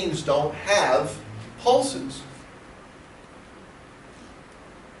veins don't have pulses.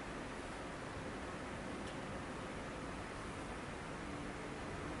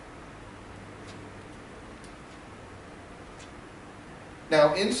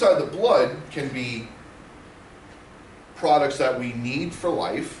 Now, inside the blood can be products that we need for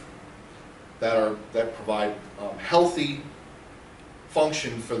life, that provide healthy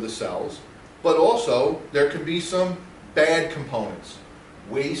function for the cells, but also there can be some bad components,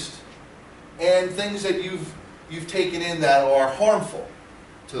 waste, and things that you've taken in that are harmful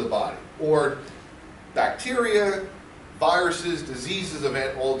to the body, or bacteria, viruses, diseases of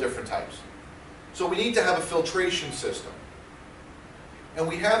all different types. So we need to have a filtration system. And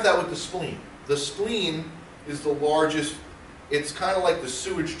we have that with the spleen. The spleen is the largest, it's kind of like the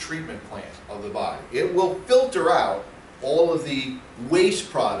sewage treatment plant of the body. It will filter out all of the waste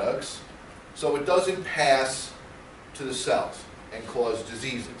products so it doesn't pass to the cells and cause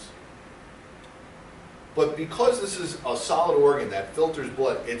diseases. But because this is a solid organ that filters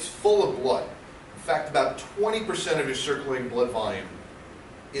blood, it's full of blood. In fact, about 20% of your circulating blood volume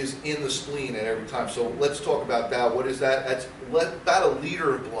is in the spleen at every time. So let's talk about that. What is that? That's about 1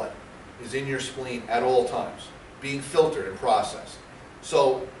 liter of blood is in your spleen at all times, being filtered and processed.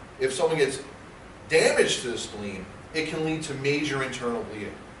 So if someone gets damage to the spleen, it can lead to major internal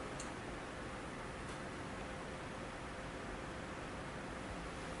bleeding.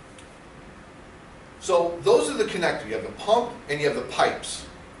 So those are the connectors. You have the pump and you have the pipes.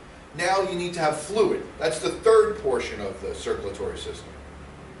 Now you need to have fluid. That's the third portion of the circulatory system.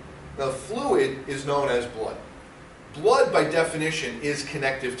 Now, fluid is known as blood. Blood, by definition, is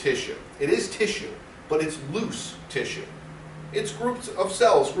connective tissue. It is tissue, but it's loose tissue. It's groups of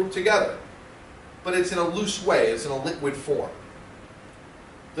cells grouped together, but it's in a loose way. It's in a liquid form.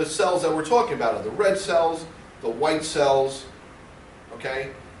 The cells that we're talking about are the red cells, the white cells,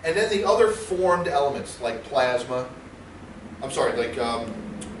 okay? And then the other formed elements, like plasma,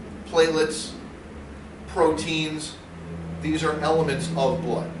 platelets, proteins, these are elements of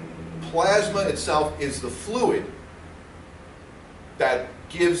blood. Plasma itself is the fluid that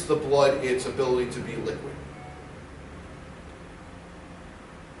gives the blood its ability to be liquid.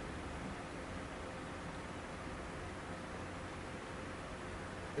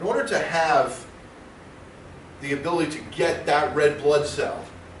 In order to have the ability to get that red blood cell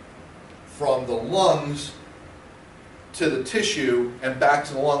from the lungs to the tissue and back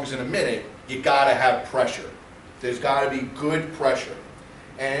to the lungs in a minute, you gotta have pressure. There's gotta be good pressure.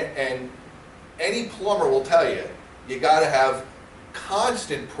 And any plumber will tell you, you gotta have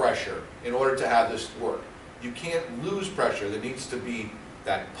constant pressure in order to have this work. You can't lose pressure. There needs to be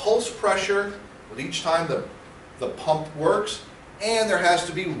that pulse pressure with each time the pump works, and there has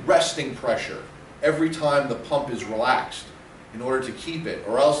to be resting pressure every time the pump is relaxed in order to keep it,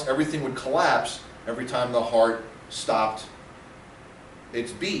 or else everything would collapse every time the heart stopped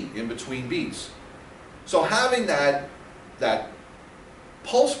its beat in between beats. So having that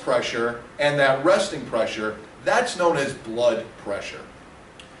pulse pressure and that resting pressure, that's known as blood pressure.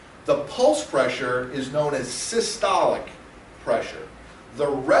 The pulse pressure is known as systolic pressure. The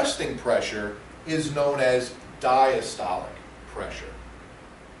resting pressure is known as diastolic pressure.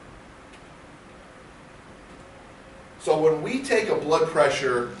 So when we take a blood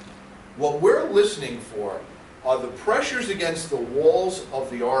pressure, what we're listening for are the pressures against the walls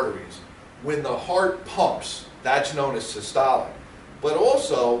of the arteries when the heart pumps. That's known as systolic. But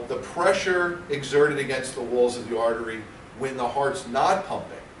also the pressure exerted against the walls of the artery when the heart's not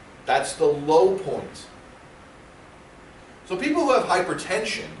pumping. That's the low point. So people who have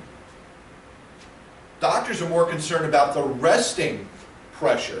hypertension, doctors are more concerned about the resting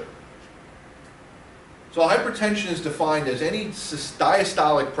pressure. So hypertension is defined as any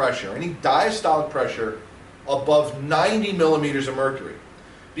diastolic pressure above 90 millimeters of mercury,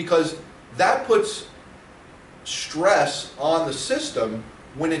 because that puts stress on the system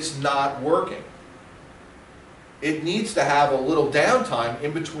when it's not working. it needs to have a little downtime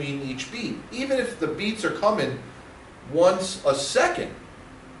in between each beat. Even if the beats are coming once a second,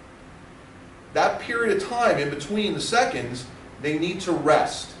 that period of time in between the seconds, they need to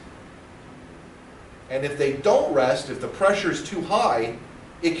rest. And if they don't rest, if the pressure is too high,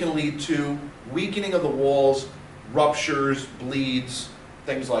 it can lead to weakening of the walls, ruptures, bleeds,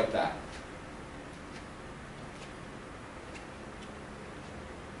 things like that.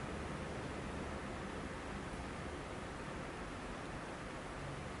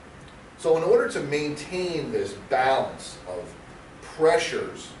 So in order to maintain this balance of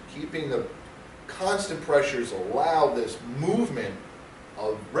pressures, keeping the constant pressures allow this movement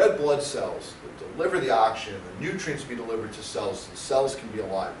of red blood cells that deliver the oxygen, the nutrients be delivered to cells so the cells can be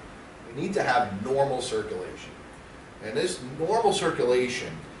alive. We need to have normal circulation. And this normal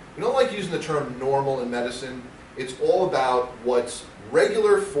circulation, we don't like using the term normal in medicine. It's all about what's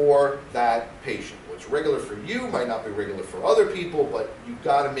regular for that patient. What's regular for you might not be regular for other people, but you've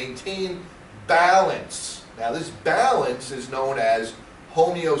got to maintain balance. Now this balance is known as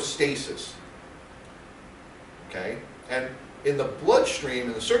homeostasis. Okay? And in the bloodstream,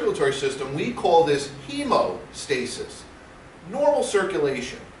 in the circulatory system, we call this hemostasis. Normal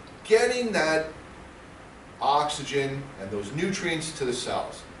circulation, getting that oxygen and those nutrients to the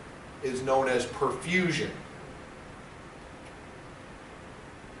cells, is known as perfusion.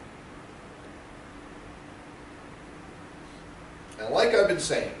 And like I've been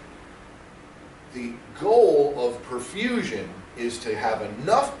saying, the goal of perfusion is to have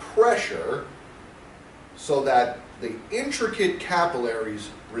enough pressure so that the intricate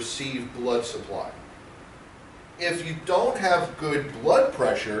capillaries receive blood supply. If you don't have good blood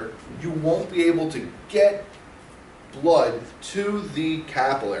pressure, you won't be able to get blood to the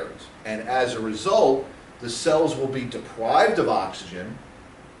capillaries. And as a result, the cells will be deprived of oxygen.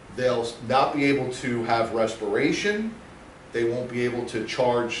 They'll not be able to have respiration. They won't be able to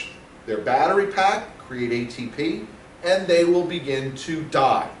charge their battery pack, create ATP, and they will begin to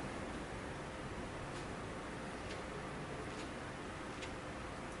die.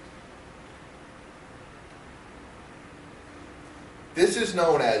 This is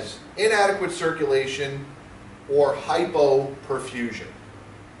known as inadequate circulation or hypoperfusion.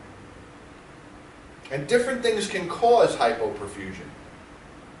 And different things can cause hypoperfusion.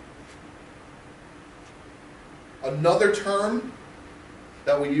 Another term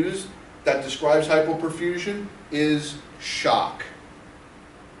that we use that describes hypoperfusion is shock.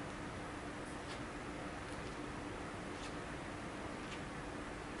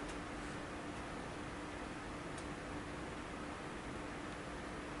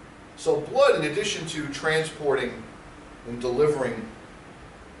 So blood, in addition to transporting and delivering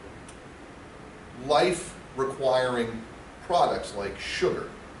life-requiring products like sugar,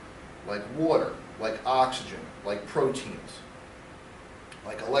 like water, like oxygen, like proteins,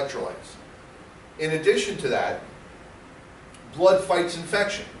 like electrolytes. In addition to that, blood fights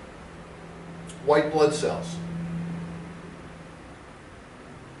infection, white blood cells.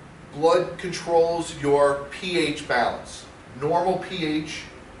 Blood controls your pH balance. Normal pH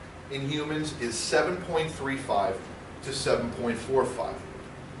in humans is 7.35 to 7.45.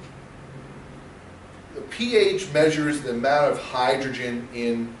 The pH measures the amount of hydrogen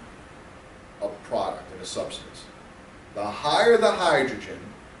in a product, in a substance. The higher the hydrogen,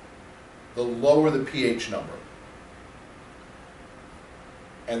 the lower the pH number.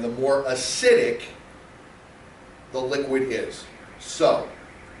 And the more acidic the liquid is. So,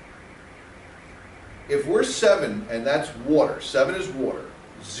 if we're 7, and that's water, 7 is water,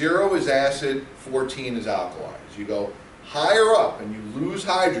 0 is acid, 14 is alkali. As you go higher up and you lose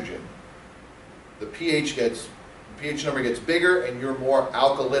hydrogen, the pH number gets bigger and you're more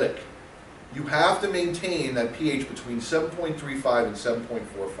alkalytic. You have to maintain that pH between 7.35 and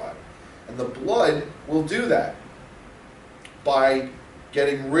 7.45. And the blood will do that by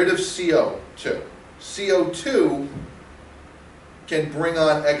getting rid of CO2. CO2 can bring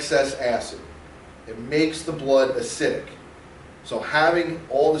on excess acid. It makes the blood acidic. So having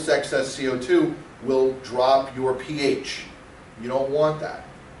all this excess CO2 will drop your pH. You don't want that.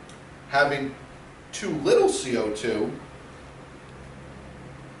 Having too little CO2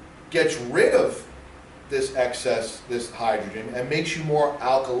 gets rid of this excess, this hydrogen, and makes you more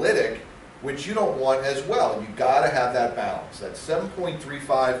alkalytic, which you don't want as well. You've got to have that balance. That's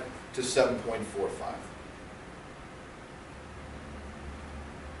 7.35 to 7.45.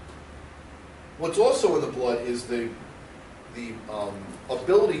 What's also in the blood is the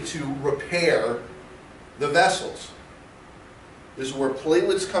ability to repair the vessels. This is where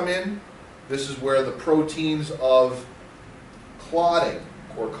platelets come in. This is where the proteins of clotting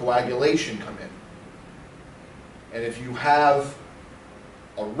or coagulation come in. And if you have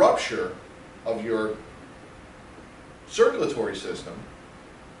a rupture of your circulatory system,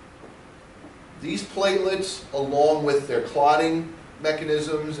 these platelets, along with their clotting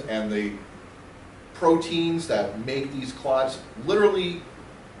mechanisms and the proteins that make these clots, literally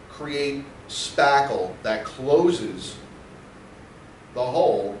create spackle that closes the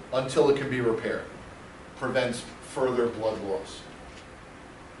hole until it can be repaired. Prevents further blood loss.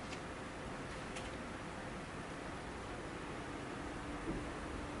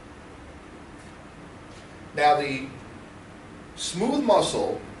 Now the smooth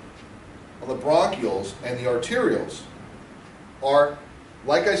muscle on the bronchioles and the arterioles are,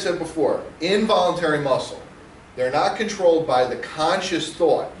 like I said before, involuntary muscle. They're not controlled by the conscious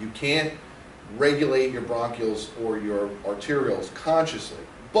thought. You can't regulate your bronchioles or your arterioles consciously,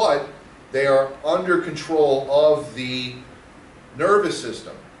 but they are under control of the nervous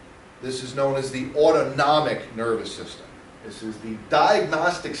system. This is known as the autonomic nervous system. This is the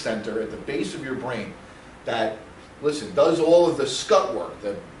diagnostic center at the base of your brain that, listen, does all of the scut work.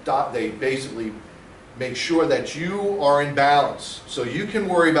 They basically make sure that you are in balance so you can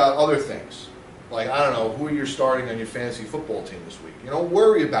worry about other things. Like, I don't know, who you're starting on your fantasy football team this week. You don't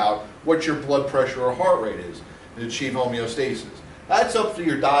worry about what your blood pressure or heart rate is and achieve homeostasis. That's up to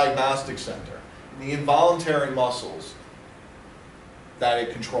your diagnostic center, the involuntary muscles that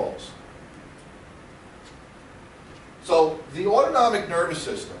it controls. So the autonomic nervous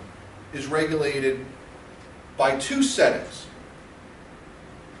system is regulated by two settings: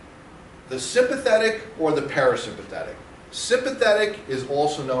 the sympathetic or the parasympathetic. Sympathetic is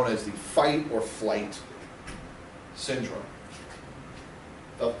also known as the fight or flight syndrome.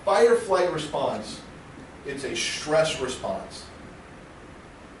 The fight or flight response, it's a stress response.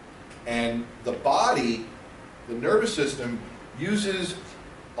 And the body, the nervous system, uses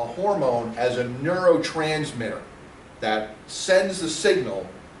a hormone as a neurotransmitter that sends the signal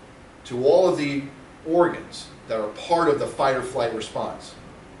to all of the organs that are part of the fight or flight response.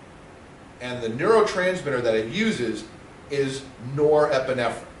 And the neurotransmitter that it uses is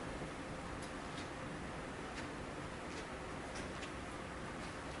norepinephrine.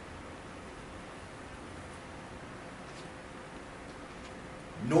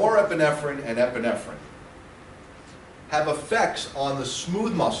 Norepinephrine and epinephrine have effects on the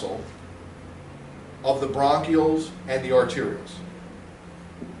smooth muscle of the bronchioles and the arterioles.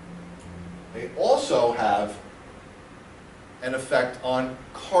 They also have an effect on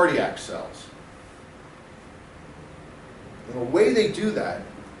cardiac cells. And the way they do that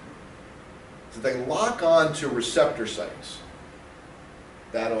is that they lock on to receptor sites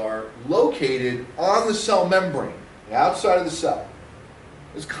that are located on the cell membrane, the outside of the cell.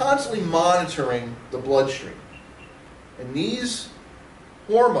 It's constantly monitoring the bloodstream. And these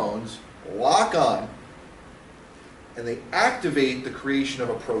hormones lock on and they activate the creation of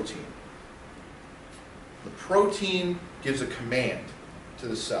a protein. The protein gives a command to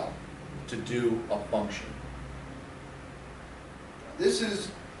the cell to do a function. This is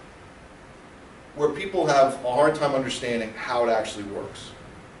where people have a hard time understanding how it actually works.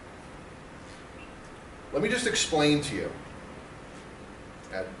 Let me just explain to you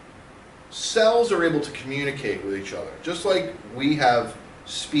that cells are able to communicate with each other. Just like we have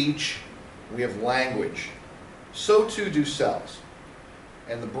speech, we have language, so too do cells.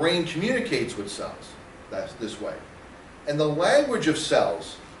 And the brain communicates with cells this way. And the language of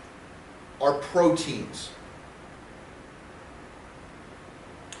cells are proteins.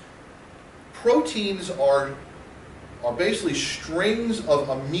 Proteins are basically strings of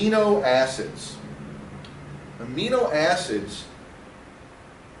amino acids. Amino acids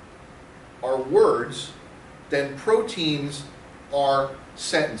are words, then proteins are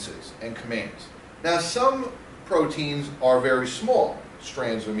sentences and commands. Now, some proteins are very small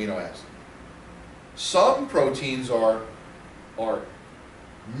strands of amino acids. Some proteins are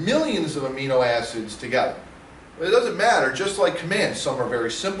millions of amino acids together. But it doesn't matter, just like commands. Some are very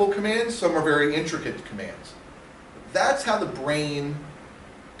simple commands, some are very intricate commands. That's how the brain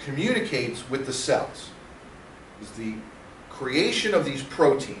communicates with the cells, is the creation of these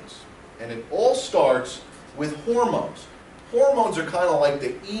proteins. And it all starts with hormones. Hormones are kind of like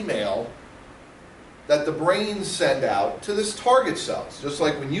the email that the brain send out to this target cells. Just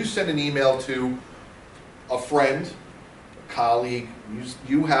like when you send an email to a friend, a colleague,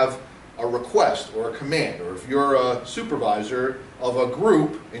 you have a request or a command, or if you're a supervisor of a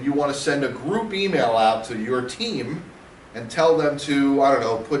group and you want to send a group email out to your team and tell them to, I don't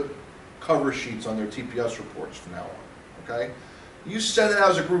know, put cover sheets on their TPS reports from now on, okay? You send it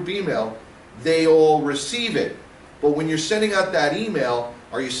out as a group email, they all receive it. But when you're sending out that email,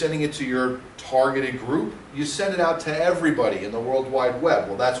 Are you sending it to your targeted group? You send it out to everybody in the World Wide Web.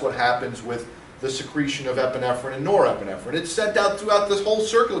 Well, that's what happens with the secretion of epinephrine and norepinephrine. It's sent out throughout this whole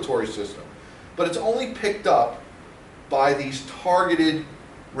circulatory system. But it's only picked up by these targeted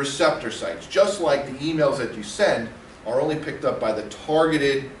receptor sites. Just like the emails that you send are only picked up by the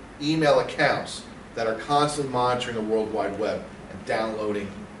targeted email accounts that are constantly monitoring the World Wide Web and downloading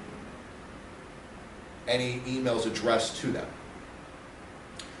any emails addressed to them.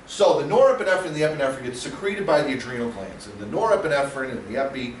 So the norepinephrine and the epinephrine get secreted by the adrenal glands, and the norepinephrine and the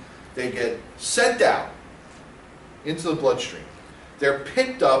epi, they get sent out into the bloodstream. They're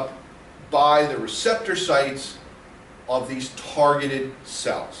picked up by the receptor sites of these targeted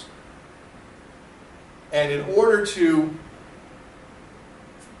cells. And in order to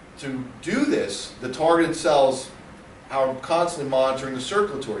do this, the targeted cells are constantly monitoring the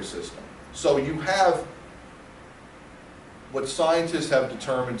circulatory system. So you have what scientists have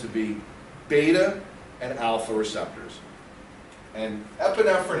determined to be beta and alpha receptors. And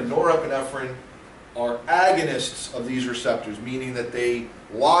epinephrine and norepinephrine are agonists of these receptors, meaning that they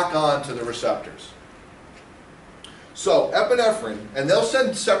lock on to the receptors. So epinephrine, and they'll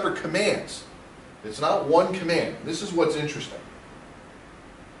send separate commands. It's not one command. This is what's interesting.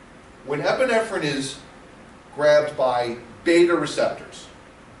 When epinephrine is grabbed by beta receptors,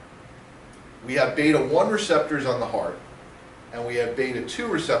 we have beta 1 receptors on the heart, and we have beta 2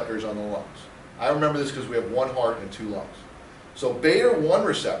 receptors on the lungs. I remember this because we have 1 heart and 2 lungs. So beta 1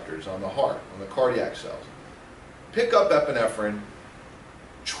 receptors on the heart, on the cardiac cells, pick up epinephrine,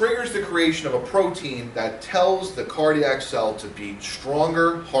 triggers the creation of a protein that tells the cardiac cell to beat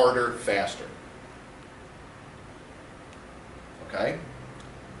stronger, harder, faster. Okay?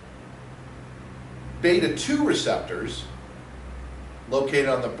 Beta 2 receptors, located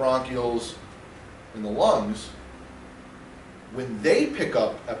on the bronchioles in the lungs, when they pick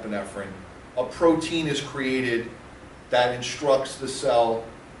up epinephrine, a protein is created that instructs the cell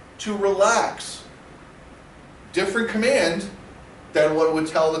to relax. Different command than what it would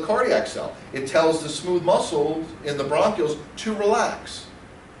tell the cardiac cell. It tells the smooth muscles in the bronchioles to relax.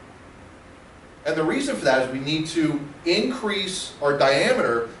 And the reason for that is we need to increase our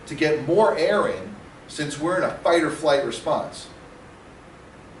diameter to get more air in, since we're in a fight or flight response.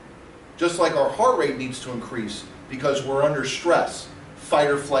 Just like our heart rate needs to increase because we're under stress, fight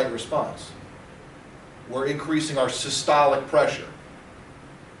or flight response. We're increasing our systolic pressure.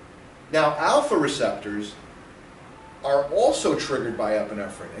 Now, alpha receptors are also triggered by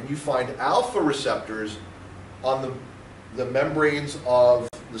epinephrine, and you find alpha receptors on the membranes of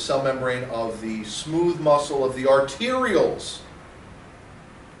the cell membrane of the smooth muscle of the arterioles.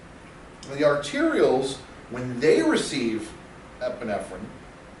 And the arterioles, when they receive epinephrine,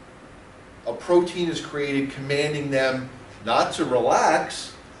 a protein is created commanding them not to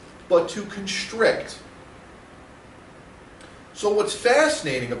relax, but to constrict. So what's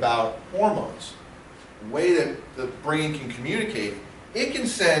fascinating about hormones, the way that the brain can communicate, it can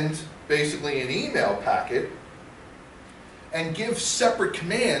send basically an email packet and give separate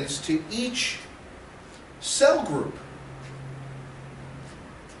commands to each cell group.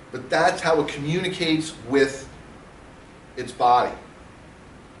 But that's how it communicates with its body.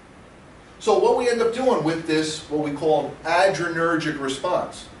 So what we end up doing with this, what we call an adrenergic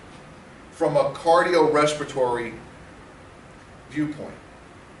response, from a cardiorespiratory viewpoint,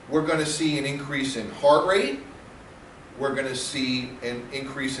 we're going to see an increase in heart rate, we're going to see an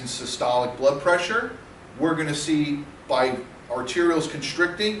increase in systolic blood pressure, we're going to see, by arterioles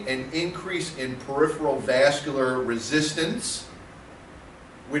constricting, an increase in peripheral vascular resistance,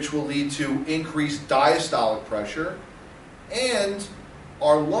 which will lead to increased diastolic pressure, and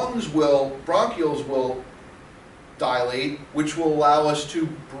our bronchioles will dilate, which will allow us to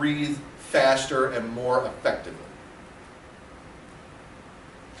breathe faster and more effectively.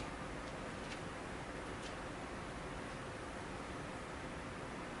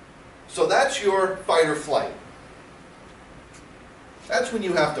 So that's your fight or flight. That's when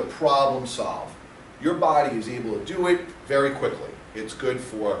you have to problem solve. Your body is able to do it very quickly. It's good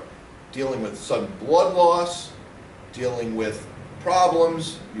for dealing with sudden blood loss, dealing with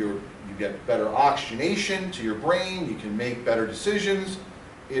problems. You get better oxygenation to your brain. You can make better decisions.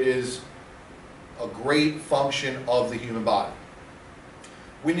 It is a great function of the human body.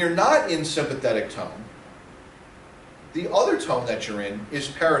 When you're not in sympathetic tone, the other tone that you're in is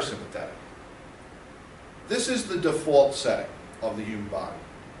parasympathetic. This is the default setting of the human body.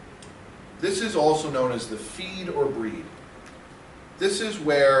 This is also known as the feed or breed. This is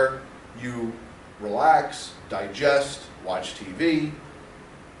where you relax, digest, watch TV,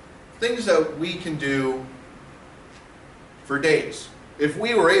 things that we can do for days. if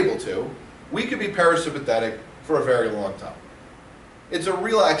we were able to, we could be parasympathetic for a very long time. It's a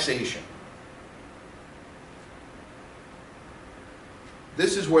relaxation.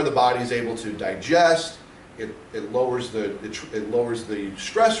 This is where the body is able to digest. It lowers the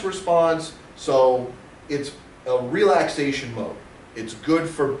stress response. So it's a relaxation mode. It's good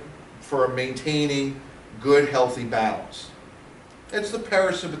for maintaining good, healthy balance. It's the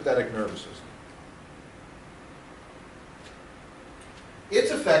parasympathetic nervous system. Its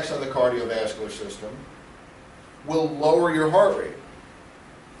effects on the cardiovascular system will lower your heart rate.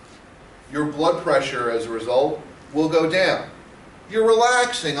 Your blood pressure, as a result, will go down. You're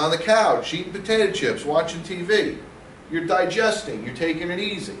relaxing on the couch, eating potato chips, watching TV. You're digesting, you're taking it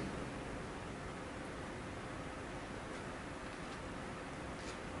easy.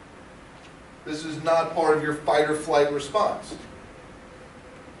 This is not part of your fight or flight response.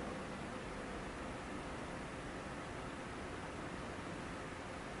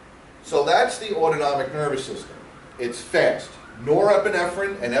 So that's the autonomic nervous system. It's fast.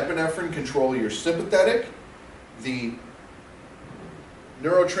 Norepinephrine and epinephrine control your sympathetic. The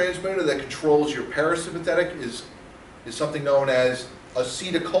neurotransmitter that controls your parasympathetic is something known as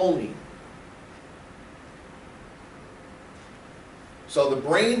acetylcholine. So the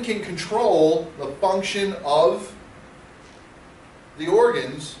brain can control the function of the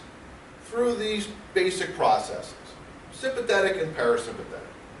organs through these basic processes, sympathetic and parasympathetic.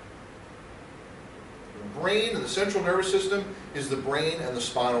 The brain and the central nervous system is the brain and the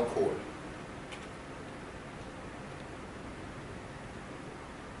spinal cord.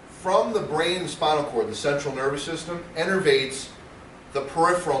 From the brain and spinal cord, the central nervous system innervates the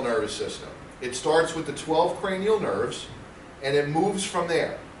peripheral nervous system. It starts with the 12 cranial nerves, and it moves from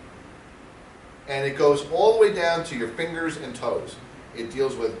there. And it goes all the way down to your fingers and toes. It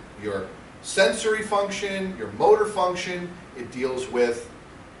deals with your sensory function, your motor function. It deals with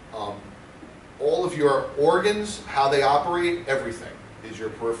all of your organs, how they operate, everything is your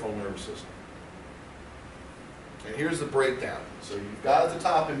peripheral nervous system. And here's the breakdown. So you've got at the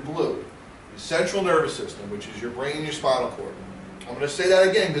top in blue, the central nervous system, which is your brain and your spinal cord. I'm going to say that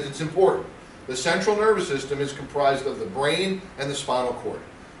again because it's important. The central nervous system is comprised of the brain and the spinal cord.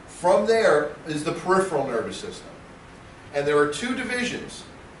 From there is the peripheral nervous system. And there are two divisions.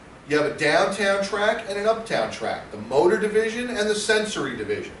 You have a downtown tract and an uptown tract, the motor division and the sensory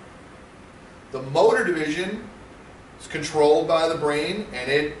division. The motor division is controlled by the brain,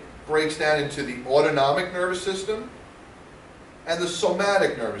 and it breaks down into the autonomic nervous system and the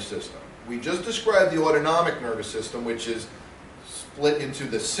somatic nervous system. We just described the autonomic nervous system, which is split into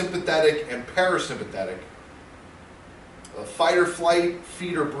the sympathetic and parasympathetic, fight or flight,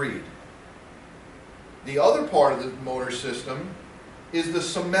 feed or breed. The other part of the motor system is the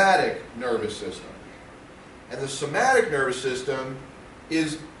somatic nervous system. And the somatic nervous system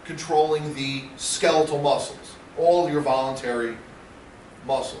is controlling the skeletal muscles, all your voluntary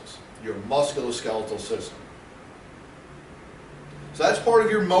muscles, your musculoskeletal system. So that's part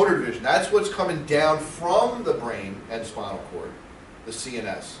of your motor division. That's what's coming down from the brain and spinal cord, the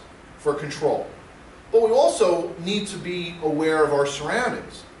CNS, for control. But we also need to be aware of our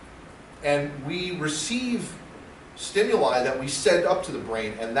surroundings. And we receive stimuli that we send up to the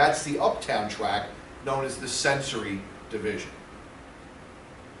brain, and that's the uptown tract, known as the sensory division.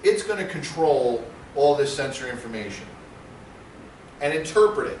 It's going to control all this sensory information and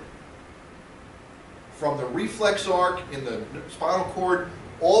interpret it from the reflex arc in the spinal cord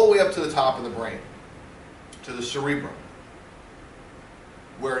all the way up to the top of the brain, to the cerebrum,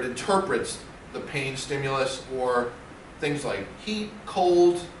 where it interprets the pain stimulus or things like heat,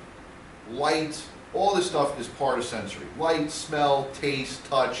 cold, light. All this stuff is part of sensory. Light, smell, taste,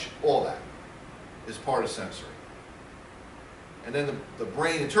 touch, all that is part of sensory. And then the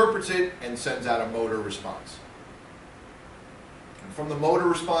brain interprets it and sends out a motor response. And from the motor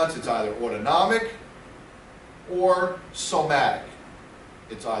response, it's either autonomic or somatic.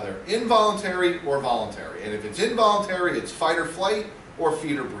 It's either involuntary or voluntary. And if it's involuntary, it's fight or flight or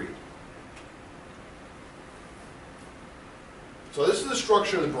feed or breed. So this is the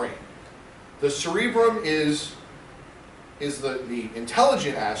structure of the brain. The cerebrum is the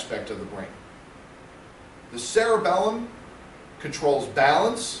intelligent aspect of the brain. The cerebellum controls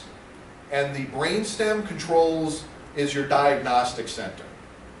balance, and the brainstem is your diagnostic center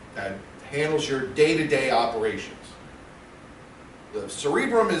that handles your day-to-day operations. The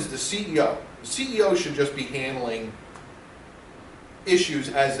cerebrum is the CEO. The CEO should just be handling issues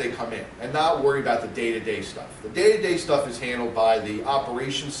as they come in and not worry about the day-to-day stuff. The day-to-day stuff is handled by the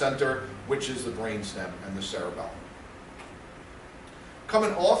operations center, which is the brainstem and the cerebellum.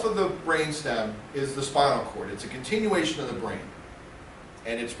 Coming off of the brainstem is the spinal cord. It's a continuation of the brain.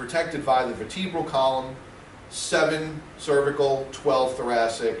 And it's protected by the vertebral column, 7 cervical, 12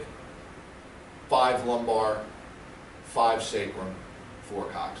 thoracic, 5 lumbar, 5 sacrum, 4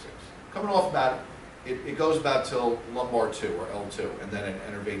 coccyx. Coming off about, it goes about till lumbar 2 or L2, and then it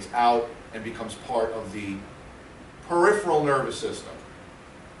innervates out and becomes part of the peripheral nervous system.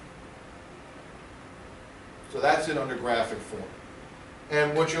 So that's it under graphic form.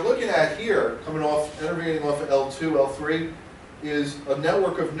 And what you're looking at here, coming off, innervating off of L2, L3, is a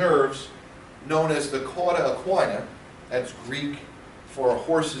network of nerves known as the cauda equina. That's Greek for a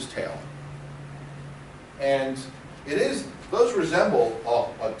horse's tail. And those resemble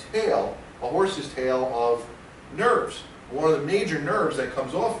a tail, a horse's tail of nerves. One of the major nerves that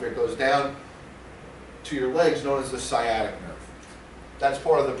comes off of it goes down to your legs, known as the sciatic nerve. That's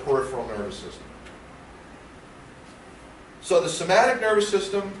part of the peripheral nervous system. So the somatic nervous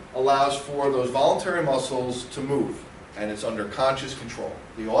system allows for those voluntary muscles to move, and it's under conscious control.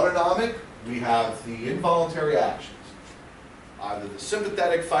 The autonomic, we have the involuntary actions, either the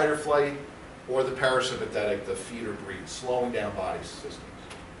sympathetic fight or flight, or the parasympathetic, the feed or breathe, slowing down body systems.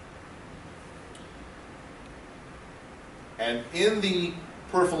 And in the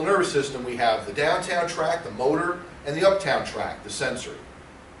peripheral nervous system, we have the downtown tract, the motor, and the uptown tract, the sensory.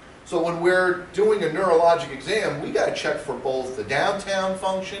 So when we're doing a neurologic exam, we got to check for both the downtown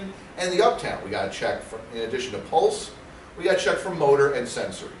function and the uptown. We got to check for, in addition to pulse, we got to check for motor and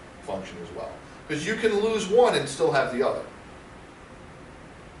sensory function as well. Because you can lose one and still have the other.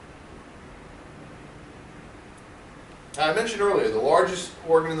 Now, I mentioned earlier, the largest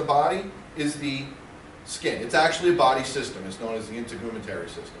organ in the body is the skin. It's actually a body system. It's known as the integumentary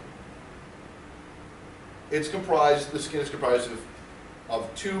system. It's comprised, the skin is comprised of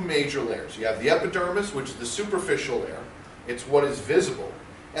 2 major layers. You have the epidermis, which is the superficial layer. It's what is visible.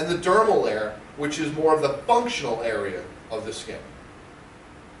 And the dermal layer, which is more of the functional area of the skin.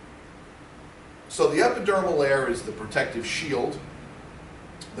 So the epidermal layer is the protective shield,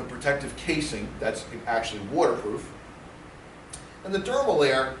 the protective casing that's actually waterproof. And the dermal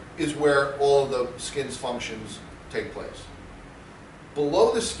layer is where all of the skin's functions take place.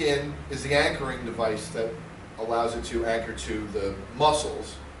 Below the skin is the anchoring device that allows it to anchor to the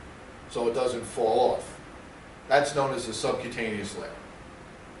muscles so it doesn't fall off. That's known as the subcutaneous layer.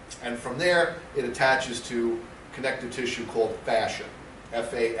 And from there, it attaches to connective tissue called fascia,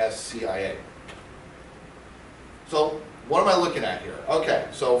 F-A-S-C-I-A. So what am I looking at here? Okay,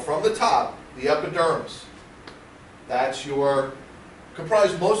 so from the top, the epidermis. That's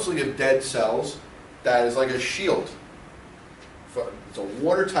comprised mostly of dead cells. That is like a shield. It's a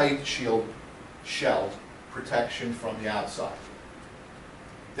watertight shield shell protection from the outside.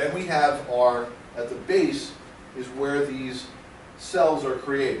 Then we have at the base is where these cells are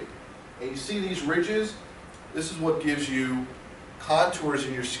created. And you see these ridges? This is what gives you contours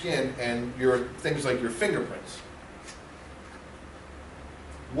in your skin and things like your fingerprints.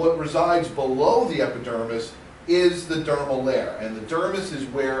 What resides below the epidermis is the dermal layer, and the dermis is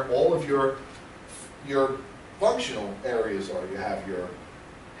where all of your functional areas are. You have your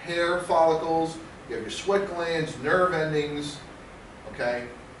hair follicles, you have your sweat glands, nerve endings, okay?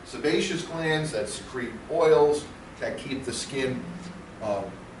 Sebaceous glands that secrete oils, that keep the skin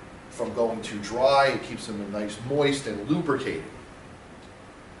from going too dry. It keeps them nice, moist, and lubricated.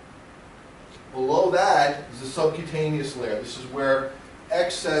 Below that is the subcutaneous layer. This is where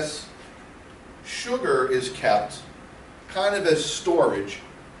excess sugar is kept kind of as storage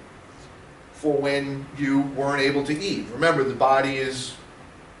for when you weren't able to eat. Remember, the body is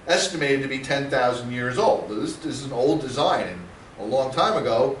estimated to be 10,000 years old. This is an old design, and a long time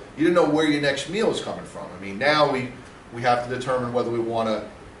ago, you didn't know where your next meal is coming from. I mean, now we have to determine whether we want to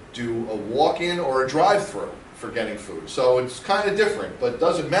do a walk-in or a drive-through for getting food. So it's kind of different, but it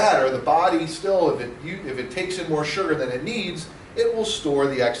doesn't matter. The body still, if it takes in more sugar than it needs, it will store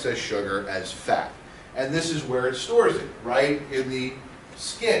the excess sugar as fat. And this is where it stores it, right in the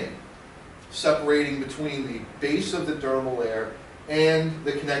skin, separating between the base of the dermal layer and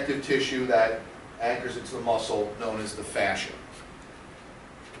the connective tissue that anchors it to the muscle, known as the fascia.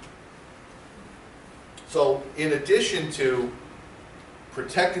 So in addition to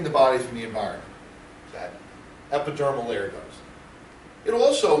protecting the body from the environment, that epidermal layer does, it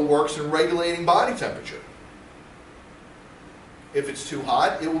also works in regulating body temperature. If it's too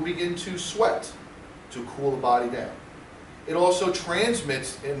hot, it will begin to sweat to cool the body down. It also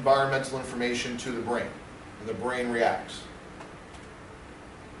transmits environmental information to the brain, and the brain reacts.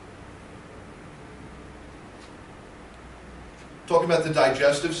 Talking about the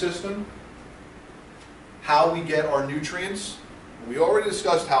digestive system, how we get our nutrients. We already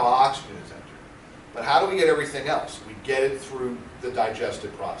discussed how oxygen is entered. But how do we get everything else? We get it through the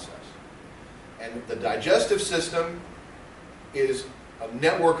digestive process. And the digestive system is a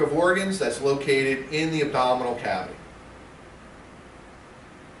network of organs that's located in the abdominal cavity.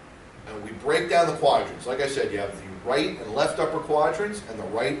 And we break down the quadrants. Like I said, you have the right and left upper quadrants and the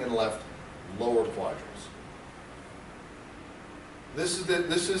right and left lower quadrants.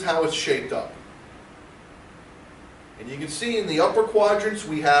 This is how it's shaped up. And you can see in the upper quadrants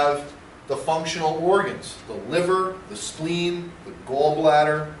we have the functional organs, the liver, the spleen, the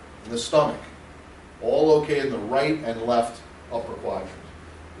gallbladder, and the stomach, all located in the right and left upper quadrants.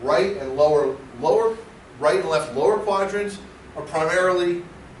 Right and left lower quadrants are primarily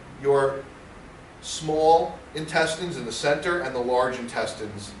your small intestines in the center and the large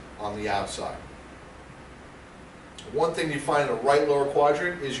intestines on the outside. One thing you find in the right lower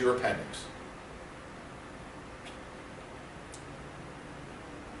quadrant is your appendix.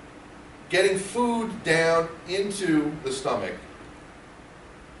 Getting food down into the stomach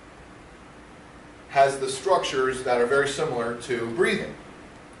has the structures that are very similar to breathing.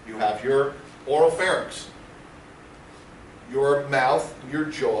 You have your oropharynx. Your mouth, your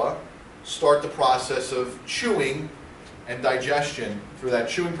jaw, start the process of chewing and digestion through that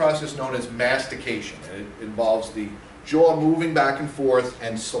chewing process known as mastication. And it involves the jaw moving back and forth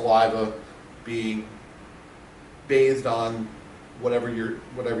and saliva being bathed on whatever you're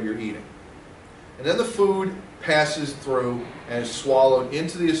eating. And then the food passes through and is swallowed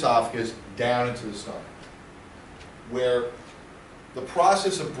into the esophagus, down into the stomach, where the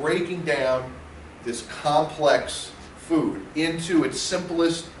process of breaking down this complex food into its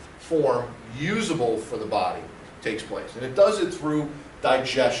simplest form, usable for the body, takes place. And it does it through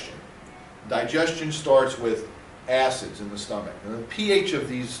digestion. Digestion starts with acids in the stomach. And the pH of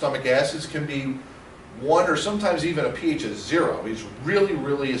these stomach acids can be 1 or sometimes even a pH of 0. It's really,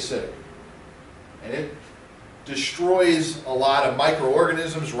 really acidic. And it destroys a lot of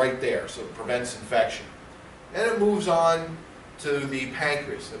microorganisms right there, so it prevents infection. Then it moves on to the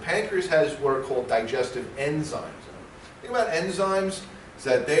pancreas. The pancreas has what are called digestive enzymes. The thing about enzymes is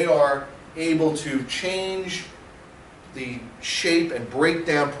that they are able to change the shape and break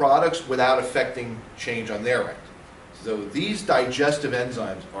down products without affecting change on their end. So these digestive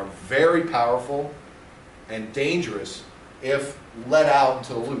enzymes are very powerful and dangerous if let out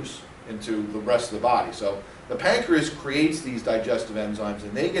into the loose, into the rest of the body. So the pancreas creates these digestive enzymes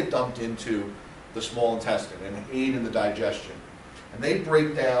and they get dumped into the small intestine and aid in the digestion. And they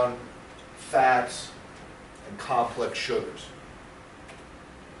break down fats and complex sugars.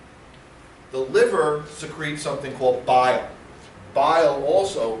 The liver secretes something called bile. Bile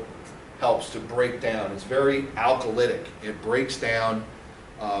also helps to break down. It's very alkalytic. It breaks down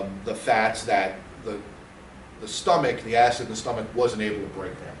the fats that the stomach, the acid in the stomach, wasn't able to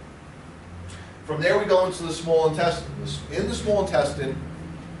break down. From there we go into the small intestine. In the small intestine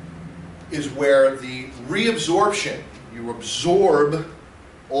is where the reabsorption, you absorb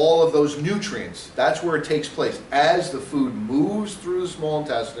all of those nutrients. That's where it takes place. As the food moves through the small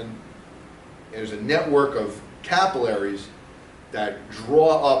intestine, there's a network of capillaries that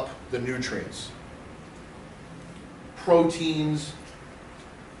draw up the nutrients. Proteins,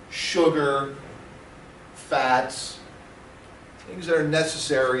 sugar, fats, things that are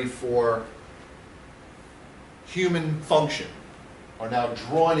necessary for human function are now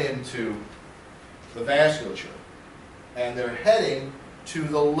drawn into the vasculature. And they're heading to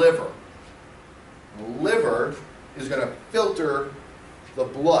the liver. The liver is going to filter the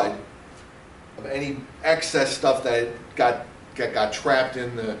blood of any excess stuff that got trapped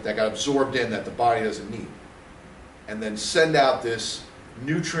in, that got absorbed in, that the body doesn't need. And then send out this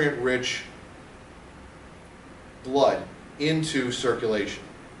nutrient-rich blood into circulation.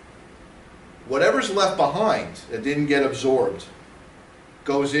 Whatever's left behind that didn't get absorbed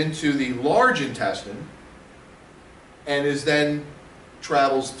goes into the large intestine and is then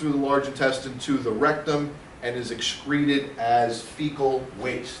travels through the large intestine to the rectum and is excreted as fecal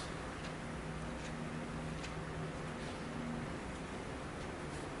waste.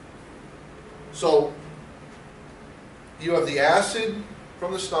 So you have the acid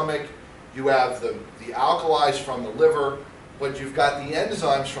from the stomach, you have the alkalis from the liver, but you've got the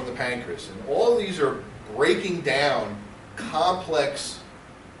enzymes from the pancreas. And all of these are breaking down complex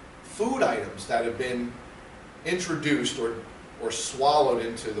food items that have been introduced or swallowed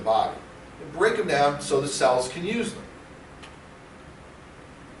into the body. And break them down so the cells can use them.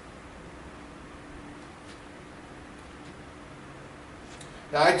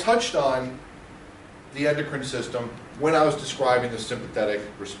 Now I touched on the endocrine system when I was describing the sympathetic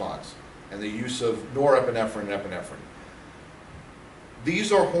response and the use of norepinephrine and epinephrine.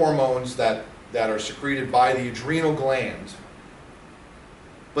 These are hormones that that are secreted by the adrenal gland.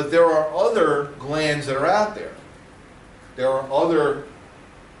 But there are other glands that are out there. There are other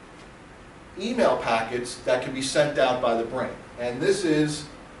email packets that can be sent out by the brain. And this is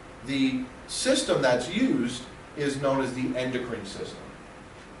the system that's used is known as the endocrine system.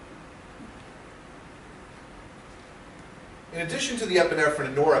 In addition to the epinephrine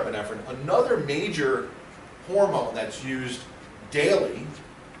and norepinephrine, another major hormone that's used daily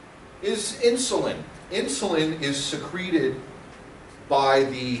is insulin. Insulin is secreted by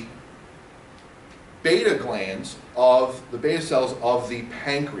the beta glands of the beta cells of the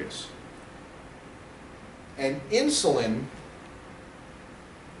pancreas. And insulin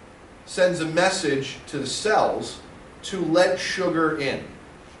sends a message to the cells to let sugar in.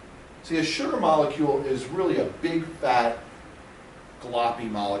 See, a sugar molecule is really a big, fat, gloppy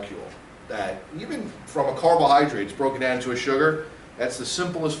molecule that even from a carbohydrate, it's broken down into a sugar. That's the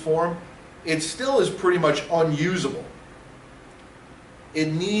simplest form. It still is pretty much unusable.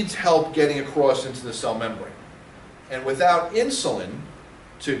 It needs help getting across into the cell membrane. And without insulin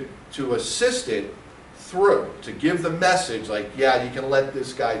to assist it through, to give the message like, yeah, you can let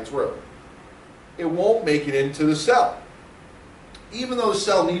this guy through, it won't make it into the cell. Even though the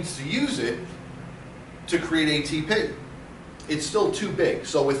cell needs to use it to create ATP, it's still too big.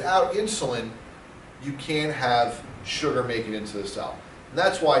 So without insulin, you can't have sugar make it into the cell. And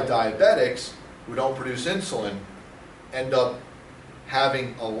that's why diabetics who don't produce insulin end up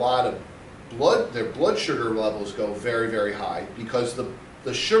having a lot of their blood sugar levels go very, very high because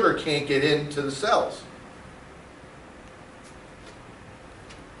the sugar can't get into the cells.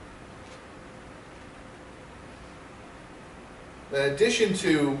 In addition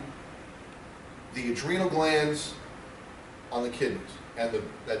to the adrenal glands on the kidneys and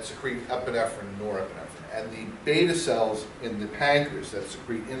that secrete epinephrine and norepinephrine, and the beta cells in the pancreas that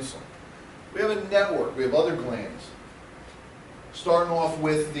secrete insulin, we have a network. We have other glands. Starting off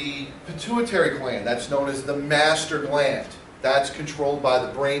with the pituitary gland, that's known as the master gland. That's controlled by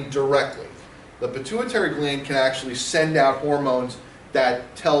the brain directly. The pituitary gland can actually send out hormones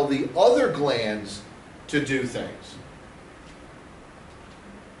that tell the other glands to do things.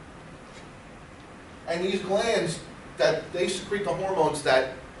 And these glands, that they secrete the hormones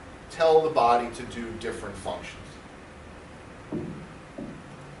that tell the body to do different functions.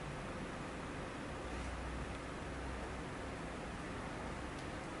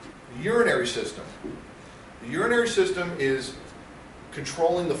 The urinary system. The urinary system is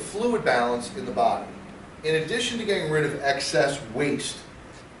controlling the fluid balance in the body. In addition to getting rid of excess waste,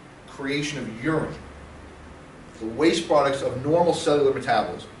 creation of urine, the waste products of normal cellular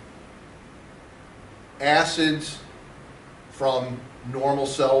metabolism, acids from normal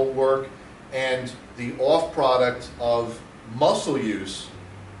cell work, and the off product of muscle use,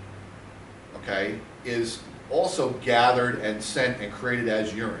 okay, is also gathered and sent and created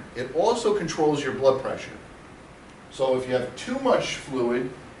as urine. It also controls your blood pressure. So if you have too much fluid,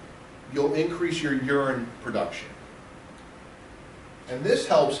 you'll increase your urine production. And this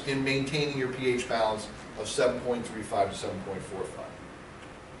helps in maintaining your pH balance of 7.35 to 7.45.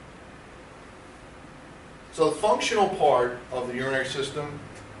 So the functional part of the urinary system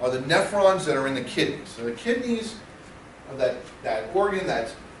are the nephrons that are in the kidneys. So the kidneys are that organ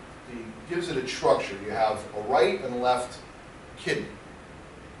that gives it a structure. You have a right and left kidney.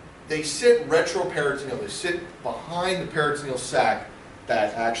 They sit retroperitoneal. They sit behind the peritoneal sac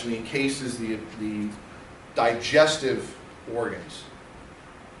that actually encases the digestive organs.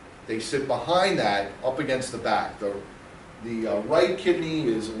 They sit behind that, up against the back. The right kidney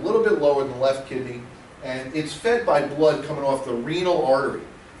is a little bit lower than the left kidney, and it's fed by blood coming off the renal artery.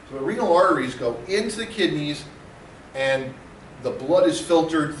 So the renal arteries go into the kidneys, and the blood is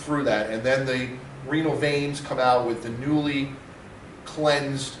filtered through that, and then the renal veins come out with the newly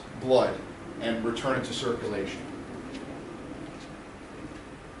cleansed blood and return it to circulation.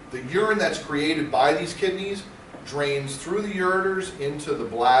 The urine that's created by these kidneys drains through the ureters into the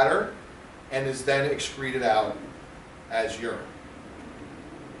bladder and is then excreted out as urine.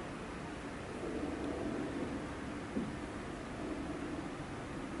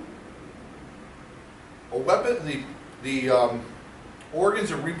 The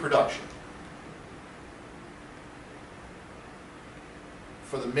organs of reproduction.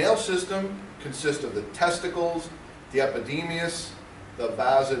 For the male system, consist of the testicles, the epididymis, the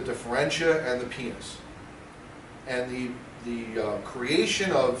vasa deferentia, and the penis. And the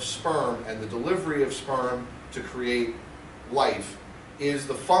creation of sperm and the delivery of sperm to create life is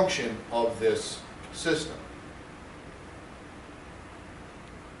the function of this system.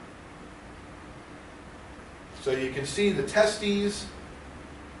 So you can see the testes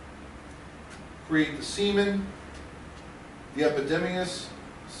create the semen. The epididymis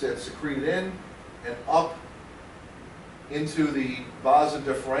gets secreted in and up into the vasa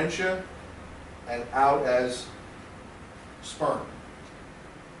deferentia and out as sperm.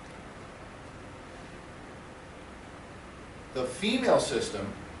 The female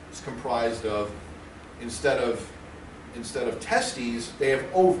system is comprised of, instead of testes, they have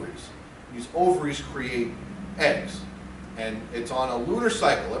ovaries. These ovaries create eggs. And it's on a lunar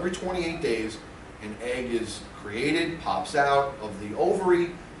cycle. Every 28 days, an egg is created, pops out of the ovary,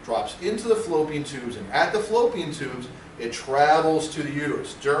 drops into the fallopian tubes, and at the fallopian tubes, it travels to the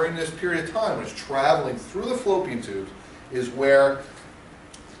uterus. During this period of time, when it's traveling through the fallopian tubes, is where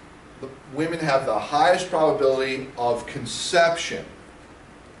the women have the highest probability of conception.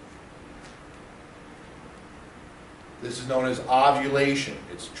 This is known as ovulation.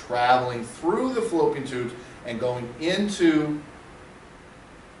 It's traveling through the fallopian tubes and going into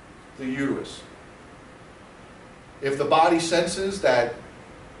the uterus. If the body senses that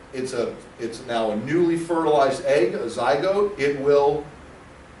it's now a newly fertilized egg, a zygote, it will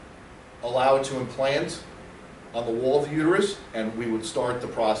allow it to implant on the wall of the uterus, and we would start the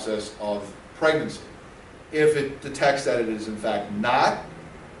process of pregnancy. If it detects that it is in fact not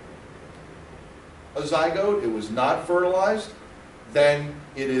a zygote, it was not fertilized, then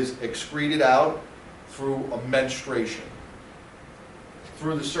it is excreted out through a menstruation,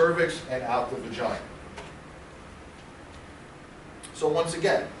 through the cervix and out the vagina. So once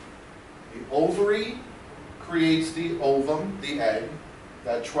again, the ovary creates the ovum, the egg,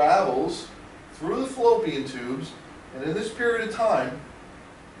 that travels through the fallopian tubes, and in this period of time,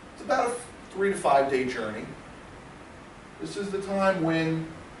 it's about a 3 to 5 day journey. This is the time when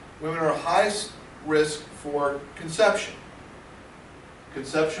women are highest risk for conception.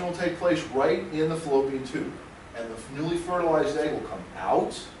 Conception will take place right in the fallopian tube, and the newly fertilized egg will come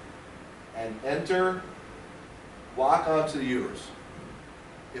out and enter, lock onto the uterus.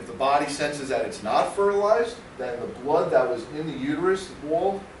 If the body senses that it's not fertilized, then the blood that was in the uterus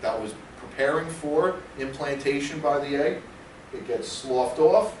wall that was preparing for implantation by the egg, it gets sloughed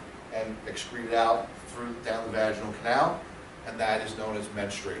off and excreted out down the vaginal canal, and that is known as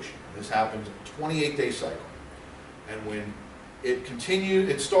menstruation. This happens in a 28-day cycle. And when it continues,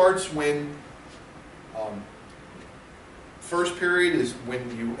 it starts when, first period is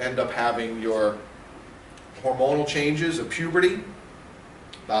when you end up having your hormonal changes of puberty,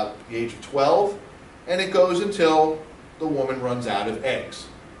 about the age of 12, and it goes until the woman runs out of eggs.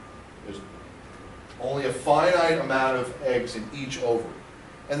 There's only a finite amount of eggs in each ovary.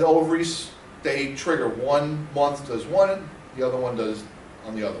 And the ovaries, they trigger. 1 month does one, the other one does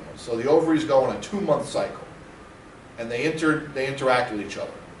on the other one. So the ovaries go on a 2-month cycle, and they interact with each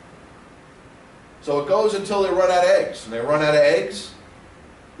other. So it goes until they run out of eggs. And they run out of eggs,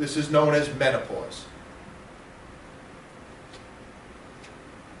 this is known as menopause.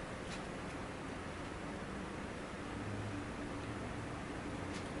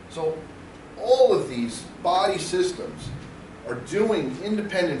 So all of these body systems are doing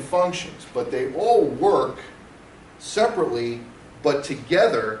independent functions, but they all work separately but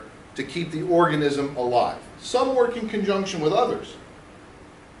together to keep the organism alive. Some work in conjunction with others.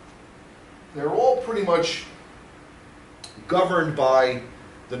 They're all pretty much governed by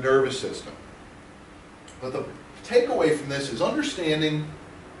the nervous system. But the takeaway from this is understanding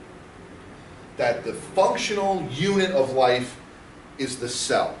that the functional unit of life is the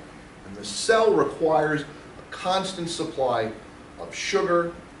cell. And the cell requires a constant supply of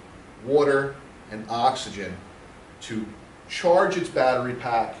sugar, water, and oxygen to charge its battery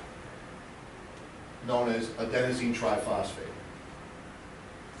pack, known as adenosine triphosphate.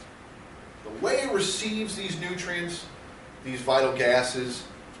 The way it receives these nutrients, these vital gases,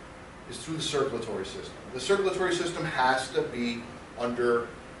 is through the circulatory system. The circulatory system has to be under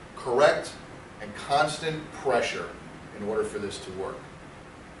correct and constant pressure in order for this to work.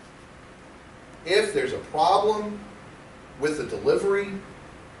 If there's a problem with the delivery,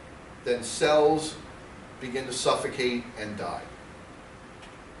 then cells begin to suffocate and die.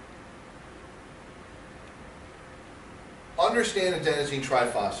 Understand adenosine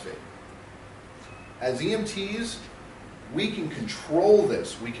triphosphate. As EMTs, we can control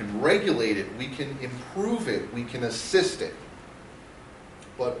this, we can regulate it, we can improve it, we can assist it.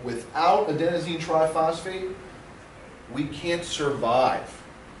 But without adenosine triphosphate, we can't survive.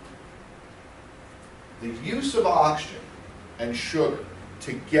 The use of oxygen and sugar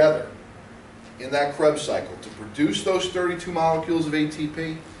together in that Krebs cycle to produce those 32 molecules of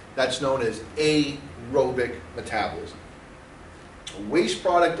ATP, that's known as aerobic metabolism. A waste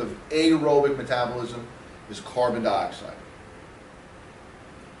product of aerobic metabolism is carbon dioxide.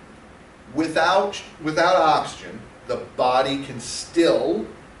 Without oxygen, the body can still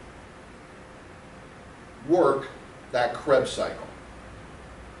work that Krebs cycle.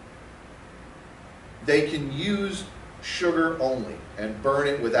 They can use sugar only and burn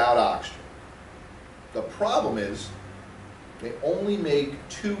it without oxygen. The problem is they only make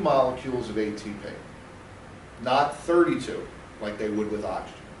 2 molecules of ATP, not 32 like they would with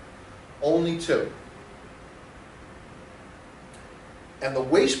oxygen. Only 2. And the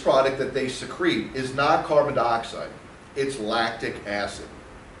waste product that they secrete is not carbon dioxide, it's lactic acid.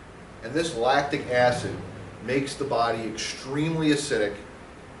 And this lactic acid makes the body extremely acidic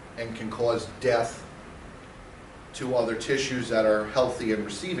and can cause death to other tissues that are healthy and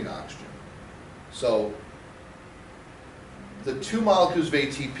receiving oxygen. So the 2 molecules of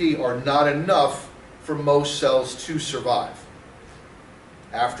ATP are not enough for most cells to survive.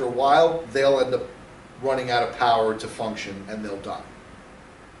 After a while, they'll end up running out of power to function and they'll die.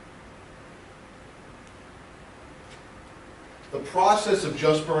 The process of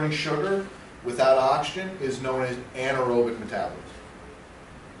just burning sugar without oxygen is known as anaerobic metabolism.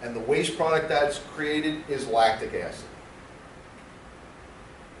 And the waste product that's created is lactic acid.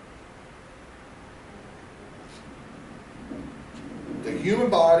 The human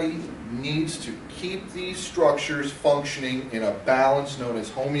body needs to keep these structures functioning in a balance known as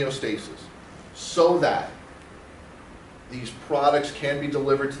homeostasis so that these products can be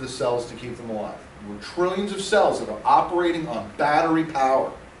delivered to the cells to keep them alive. We're trillions of cells that are operating on battery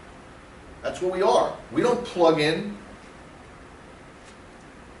power. That's what we are. We don't plug in.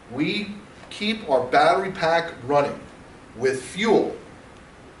 We keep our battery pack running with fuel,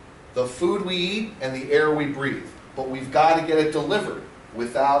 the food we eat and the air we breathe. But we've got to get it delivered.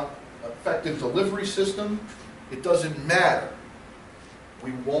 Without an effective delivery system, it doesn't matter.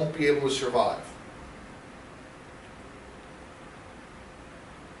 We won't be able to survive.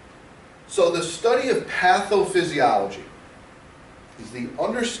 So the study of pathophysiology is the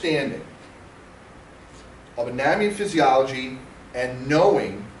understanding of anatomy and physiology and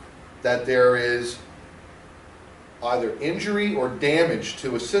knowing that there is either injury or damage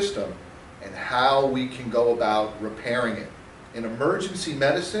to a system and how we can go about repairing it. In emergency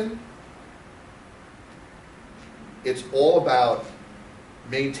medicine, it's all about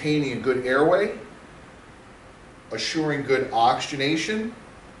maintaining a good airway, assuring good oxygenation,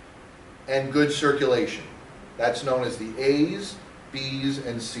 and good circulation. That's known as the A's, B's,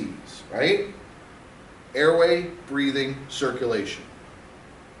 and C's, right? Airway, breathing, circulation.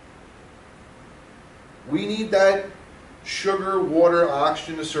 We need that sugar, water,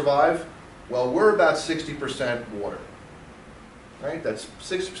 oxygen to survive. Well, we're about 60% water, right? That's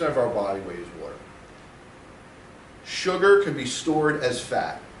 60% of our body weight is water. Sugar can be stored as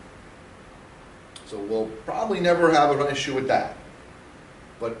fat. So we'll probably never have an issue with that.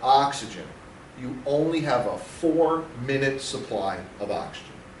 But oxygen, you only have a 4-minute supply of oxygen.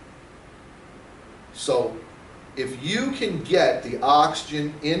 So if you can get the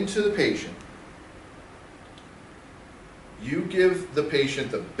oxygen into the patient, you give the patient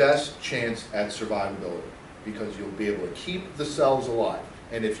the best chance at survivability because you'll be able to keep the cells alive.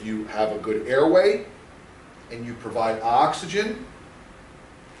 And if you have a good airway and you provide oxygen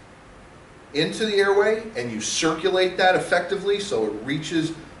into the airway and you circulate that effectively so it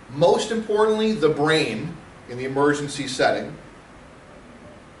reaches, most importantly, the brain in the emergency setting,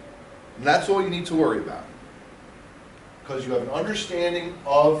 and that's all you need to worry about because you have an understanding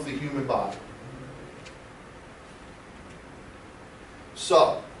of the human body.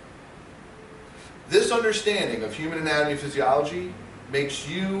 So, this understanding of human anatomy and physiology makes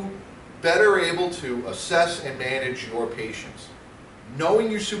you better able to assess and manage your patients.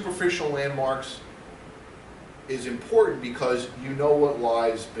 Knowing your superficial landmarks is important because you know what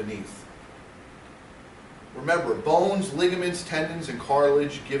lies beneath. Remember, bones, ligaments, tendons, and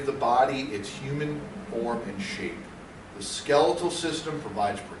cartilage give the body its human form and shape. The skeletal system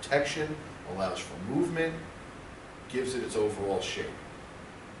provides protection, allows for movement, gives it its overall shape.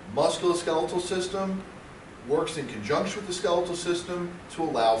 Musculoskeletal system works in conjunction with the skeletal system to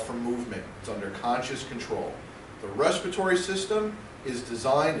allow for movement. It's under conscious control. The respiratory system is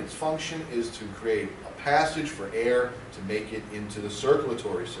designed, its function is to create a passage for air to make it into the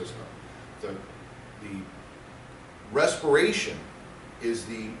circulatory system. The respiration is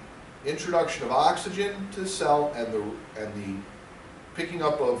the introduction of oxygen to the cell and the picking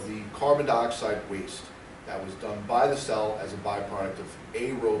up of the carbon dioxide waste that was done by the cell as a byproduct of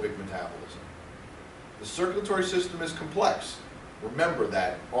aerobic metabolism. The circulatory system is complex. Remember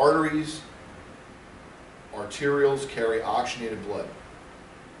that arteries, arterioles carry oxygenated blood.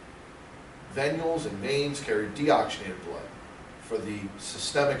 Venules and veins carry deoxygenated blood. for the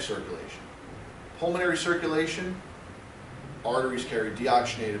systemic circulation. Pulmonary circulation, arteries carry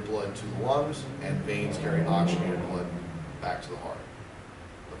deoxygenated blood to the lungs, and veins carry oxygenated blood back to the heart.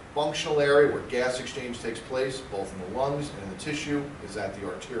 The functional area where gas exchange takes place, both in the lungs and in the tissue, is at the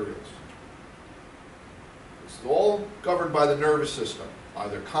arterioles. It's all governed by the nervous system,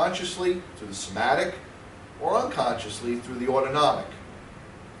 either consciously through the somatic or unconsciously through the autonomic.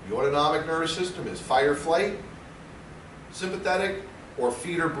 The autonomic nervous system is fight or flight, sympathetic, or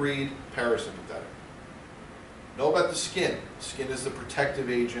feed or breed, parasympathetic. Know about the skin. The skin is the protective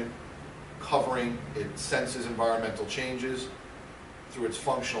agent covering, it senses environmental changes through its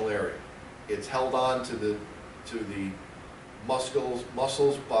functional area. It's held on to the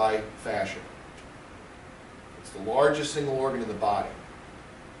muscles by fascia. It's the largest single organ in the body.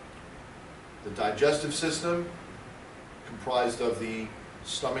 The digestive system, comprised of the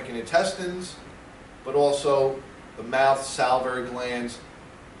stomach and intestines, but also the mouth, salivary glands,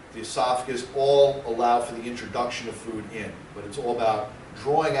 the esophagus, all allow for the introduction of food in. But it's all about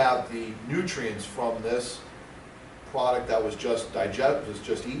drawing out the nutrients from this product that was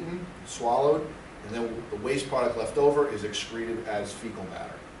just eaten, swallowed, and then the waste product left over is excreted as fecal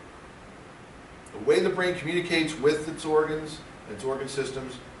matter. The way the brain communicates with its organs and its organ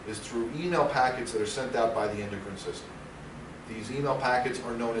systems is through email packets that are sent out by the endocrine system. These email packets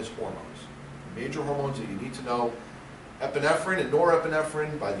are known as hormones. The major hormones that you need to know: epinephrine and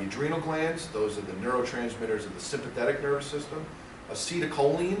norepinephrine by the adrenal glands. Those are the neurotransmitters of the sympathetic nervous system.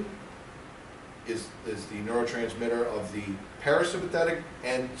 Acetylcholine is the neurotransmitter of the parasympathetic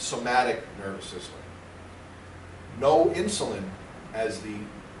and somatic nervous system. No insulin as the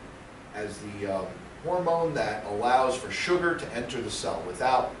hormone that allows for sugar to enter the cell.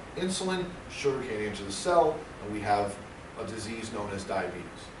 Without insulin, sugar can't enter the cell, and we have a disease known as diabetes.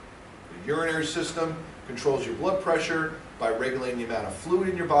 The urinary system controls your blood pressure by regulating the amount of fluid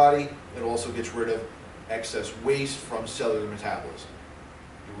in your body. It also gets rid of excess waste from cellular metabolism,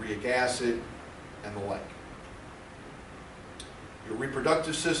 uric acid, and the like. Your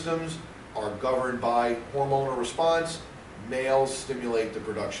reproductive systems are governed by hormonal response. Males stimulate the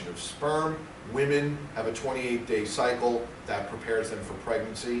production of sperm. Women have a 28-day cycle that prepares them for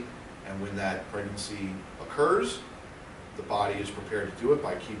pregnancy, and when that pregnancy occurs, the body is prepared to do it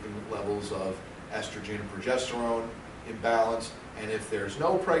by keeping levels of estrogen and progesterone in balance, and if there's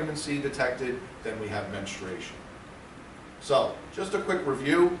no pregnancy detected, then we have menstruation. So, just a quick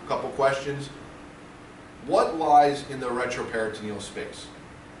review, a couple questions. What lies in the retroperitoneal space?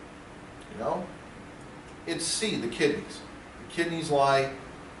 You know? It's C, the kidneys. The kidneys lie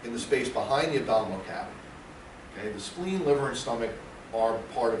in the space behind the abdominal cavity. Okay? The spleen, liver, and stomach are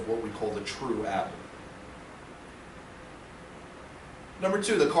part of what we call the true abdomen. Number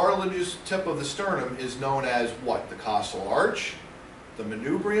two, the cartilaginous tip of the sternum is known as what? The costal arch, the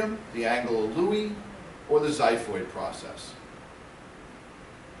manubrium, the angle of Louis, or the xiphoid process.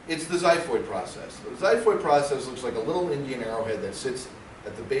 It's the xiphoid process. The xiphoid process looks like a little Indian arrowhead that sits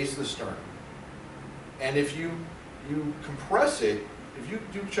at the base of the sternum. And if you compress it, if you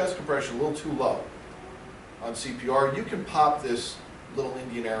do chest compression a little too low on CPR, you can pop this little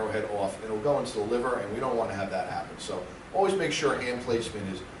Indian arrowhead off and it'll go into the liver, and we don't want to have that happen. So always make sure hand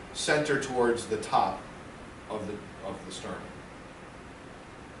placement is centered towards the top of the sternum.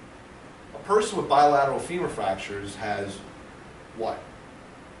 A person with bilateral femur fractures has what?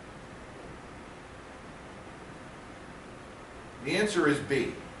 The answer is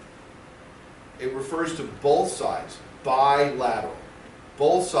B. It refers to both sides, bilateral,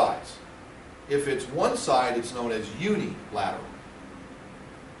 both sides. If it's one side, it's known as unilateral.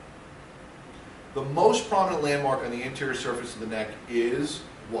 The most prominent landmark on the anterior surface of the neck is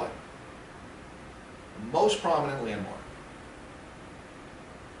what? The most prominent landmark.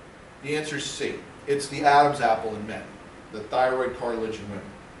 The answer is C. It's the Adam's apple in men, the thyroid cartilage in women.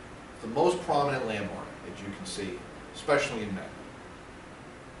 It's the most prominent landmark that you can see, especially in men.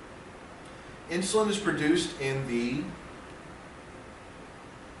 Insulin is produced in the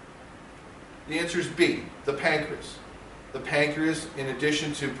answer is B, the pancreas. The pancreas, in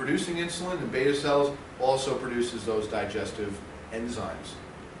addition to producing insulin and beta cells, also produces those digestive enzymes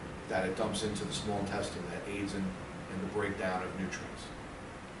that it dumps into the small intestine that aids in the breakdown of nutrients.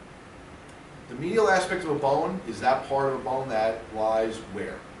 The medial aspect of a bone is that part of a bone that lies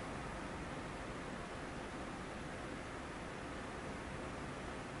where?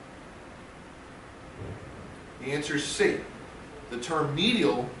 The answer is C. The term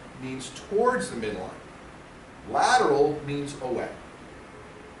medial means towards the midline. Lateral means away.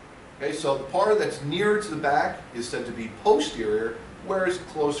 Okay, so the part that's nearer to the back is said to be posterior, whereas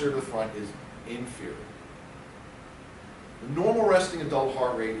closer to the front is inferior. The normal resting adult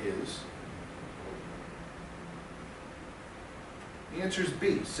heart rate is, the answer is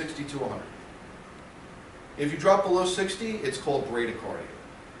B, 60 to 100. If you drop below 60, it's called bradycardia,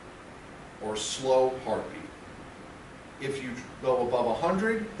 or slow heartbeat. If you go above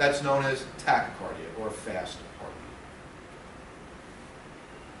 100, that's known as tachycardia, or fast heartbeat.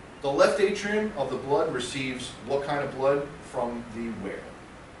 The left atrium of the blood receives what kind of blood from the where?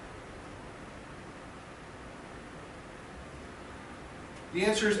 The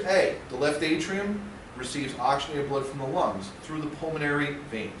answer is A. The left atrium receives oxygenated blood from the lungs through the pulmonary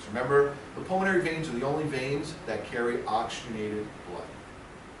veins. Remember, the pulmonary veins are the only veins that carry oxygenated blood.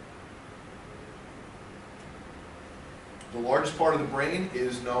 The largest part of the brain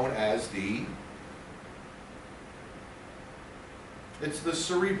is known as it's the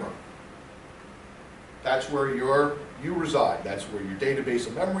cerebrum. That's where you reside. That's where your database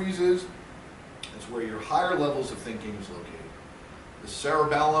of memories is. That's where your higher levels of thinking is located. The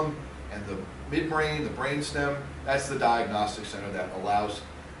cerebellum and the midbrain, the brainstem, that's the diagnostic center that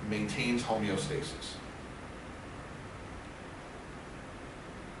maintains homeostasis.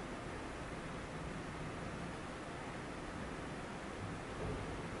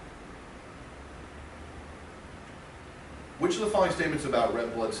 Which of the following statements about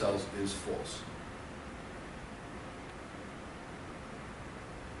red blood cells is false?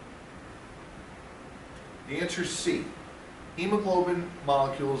 The answer is C. Hemoglobin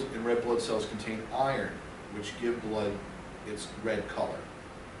molecules in red blood cells contain iron, which give blood its red color.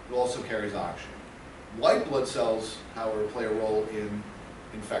 It also carries oxygen. White blood cells, however, play a role in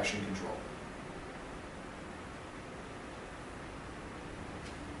infection control.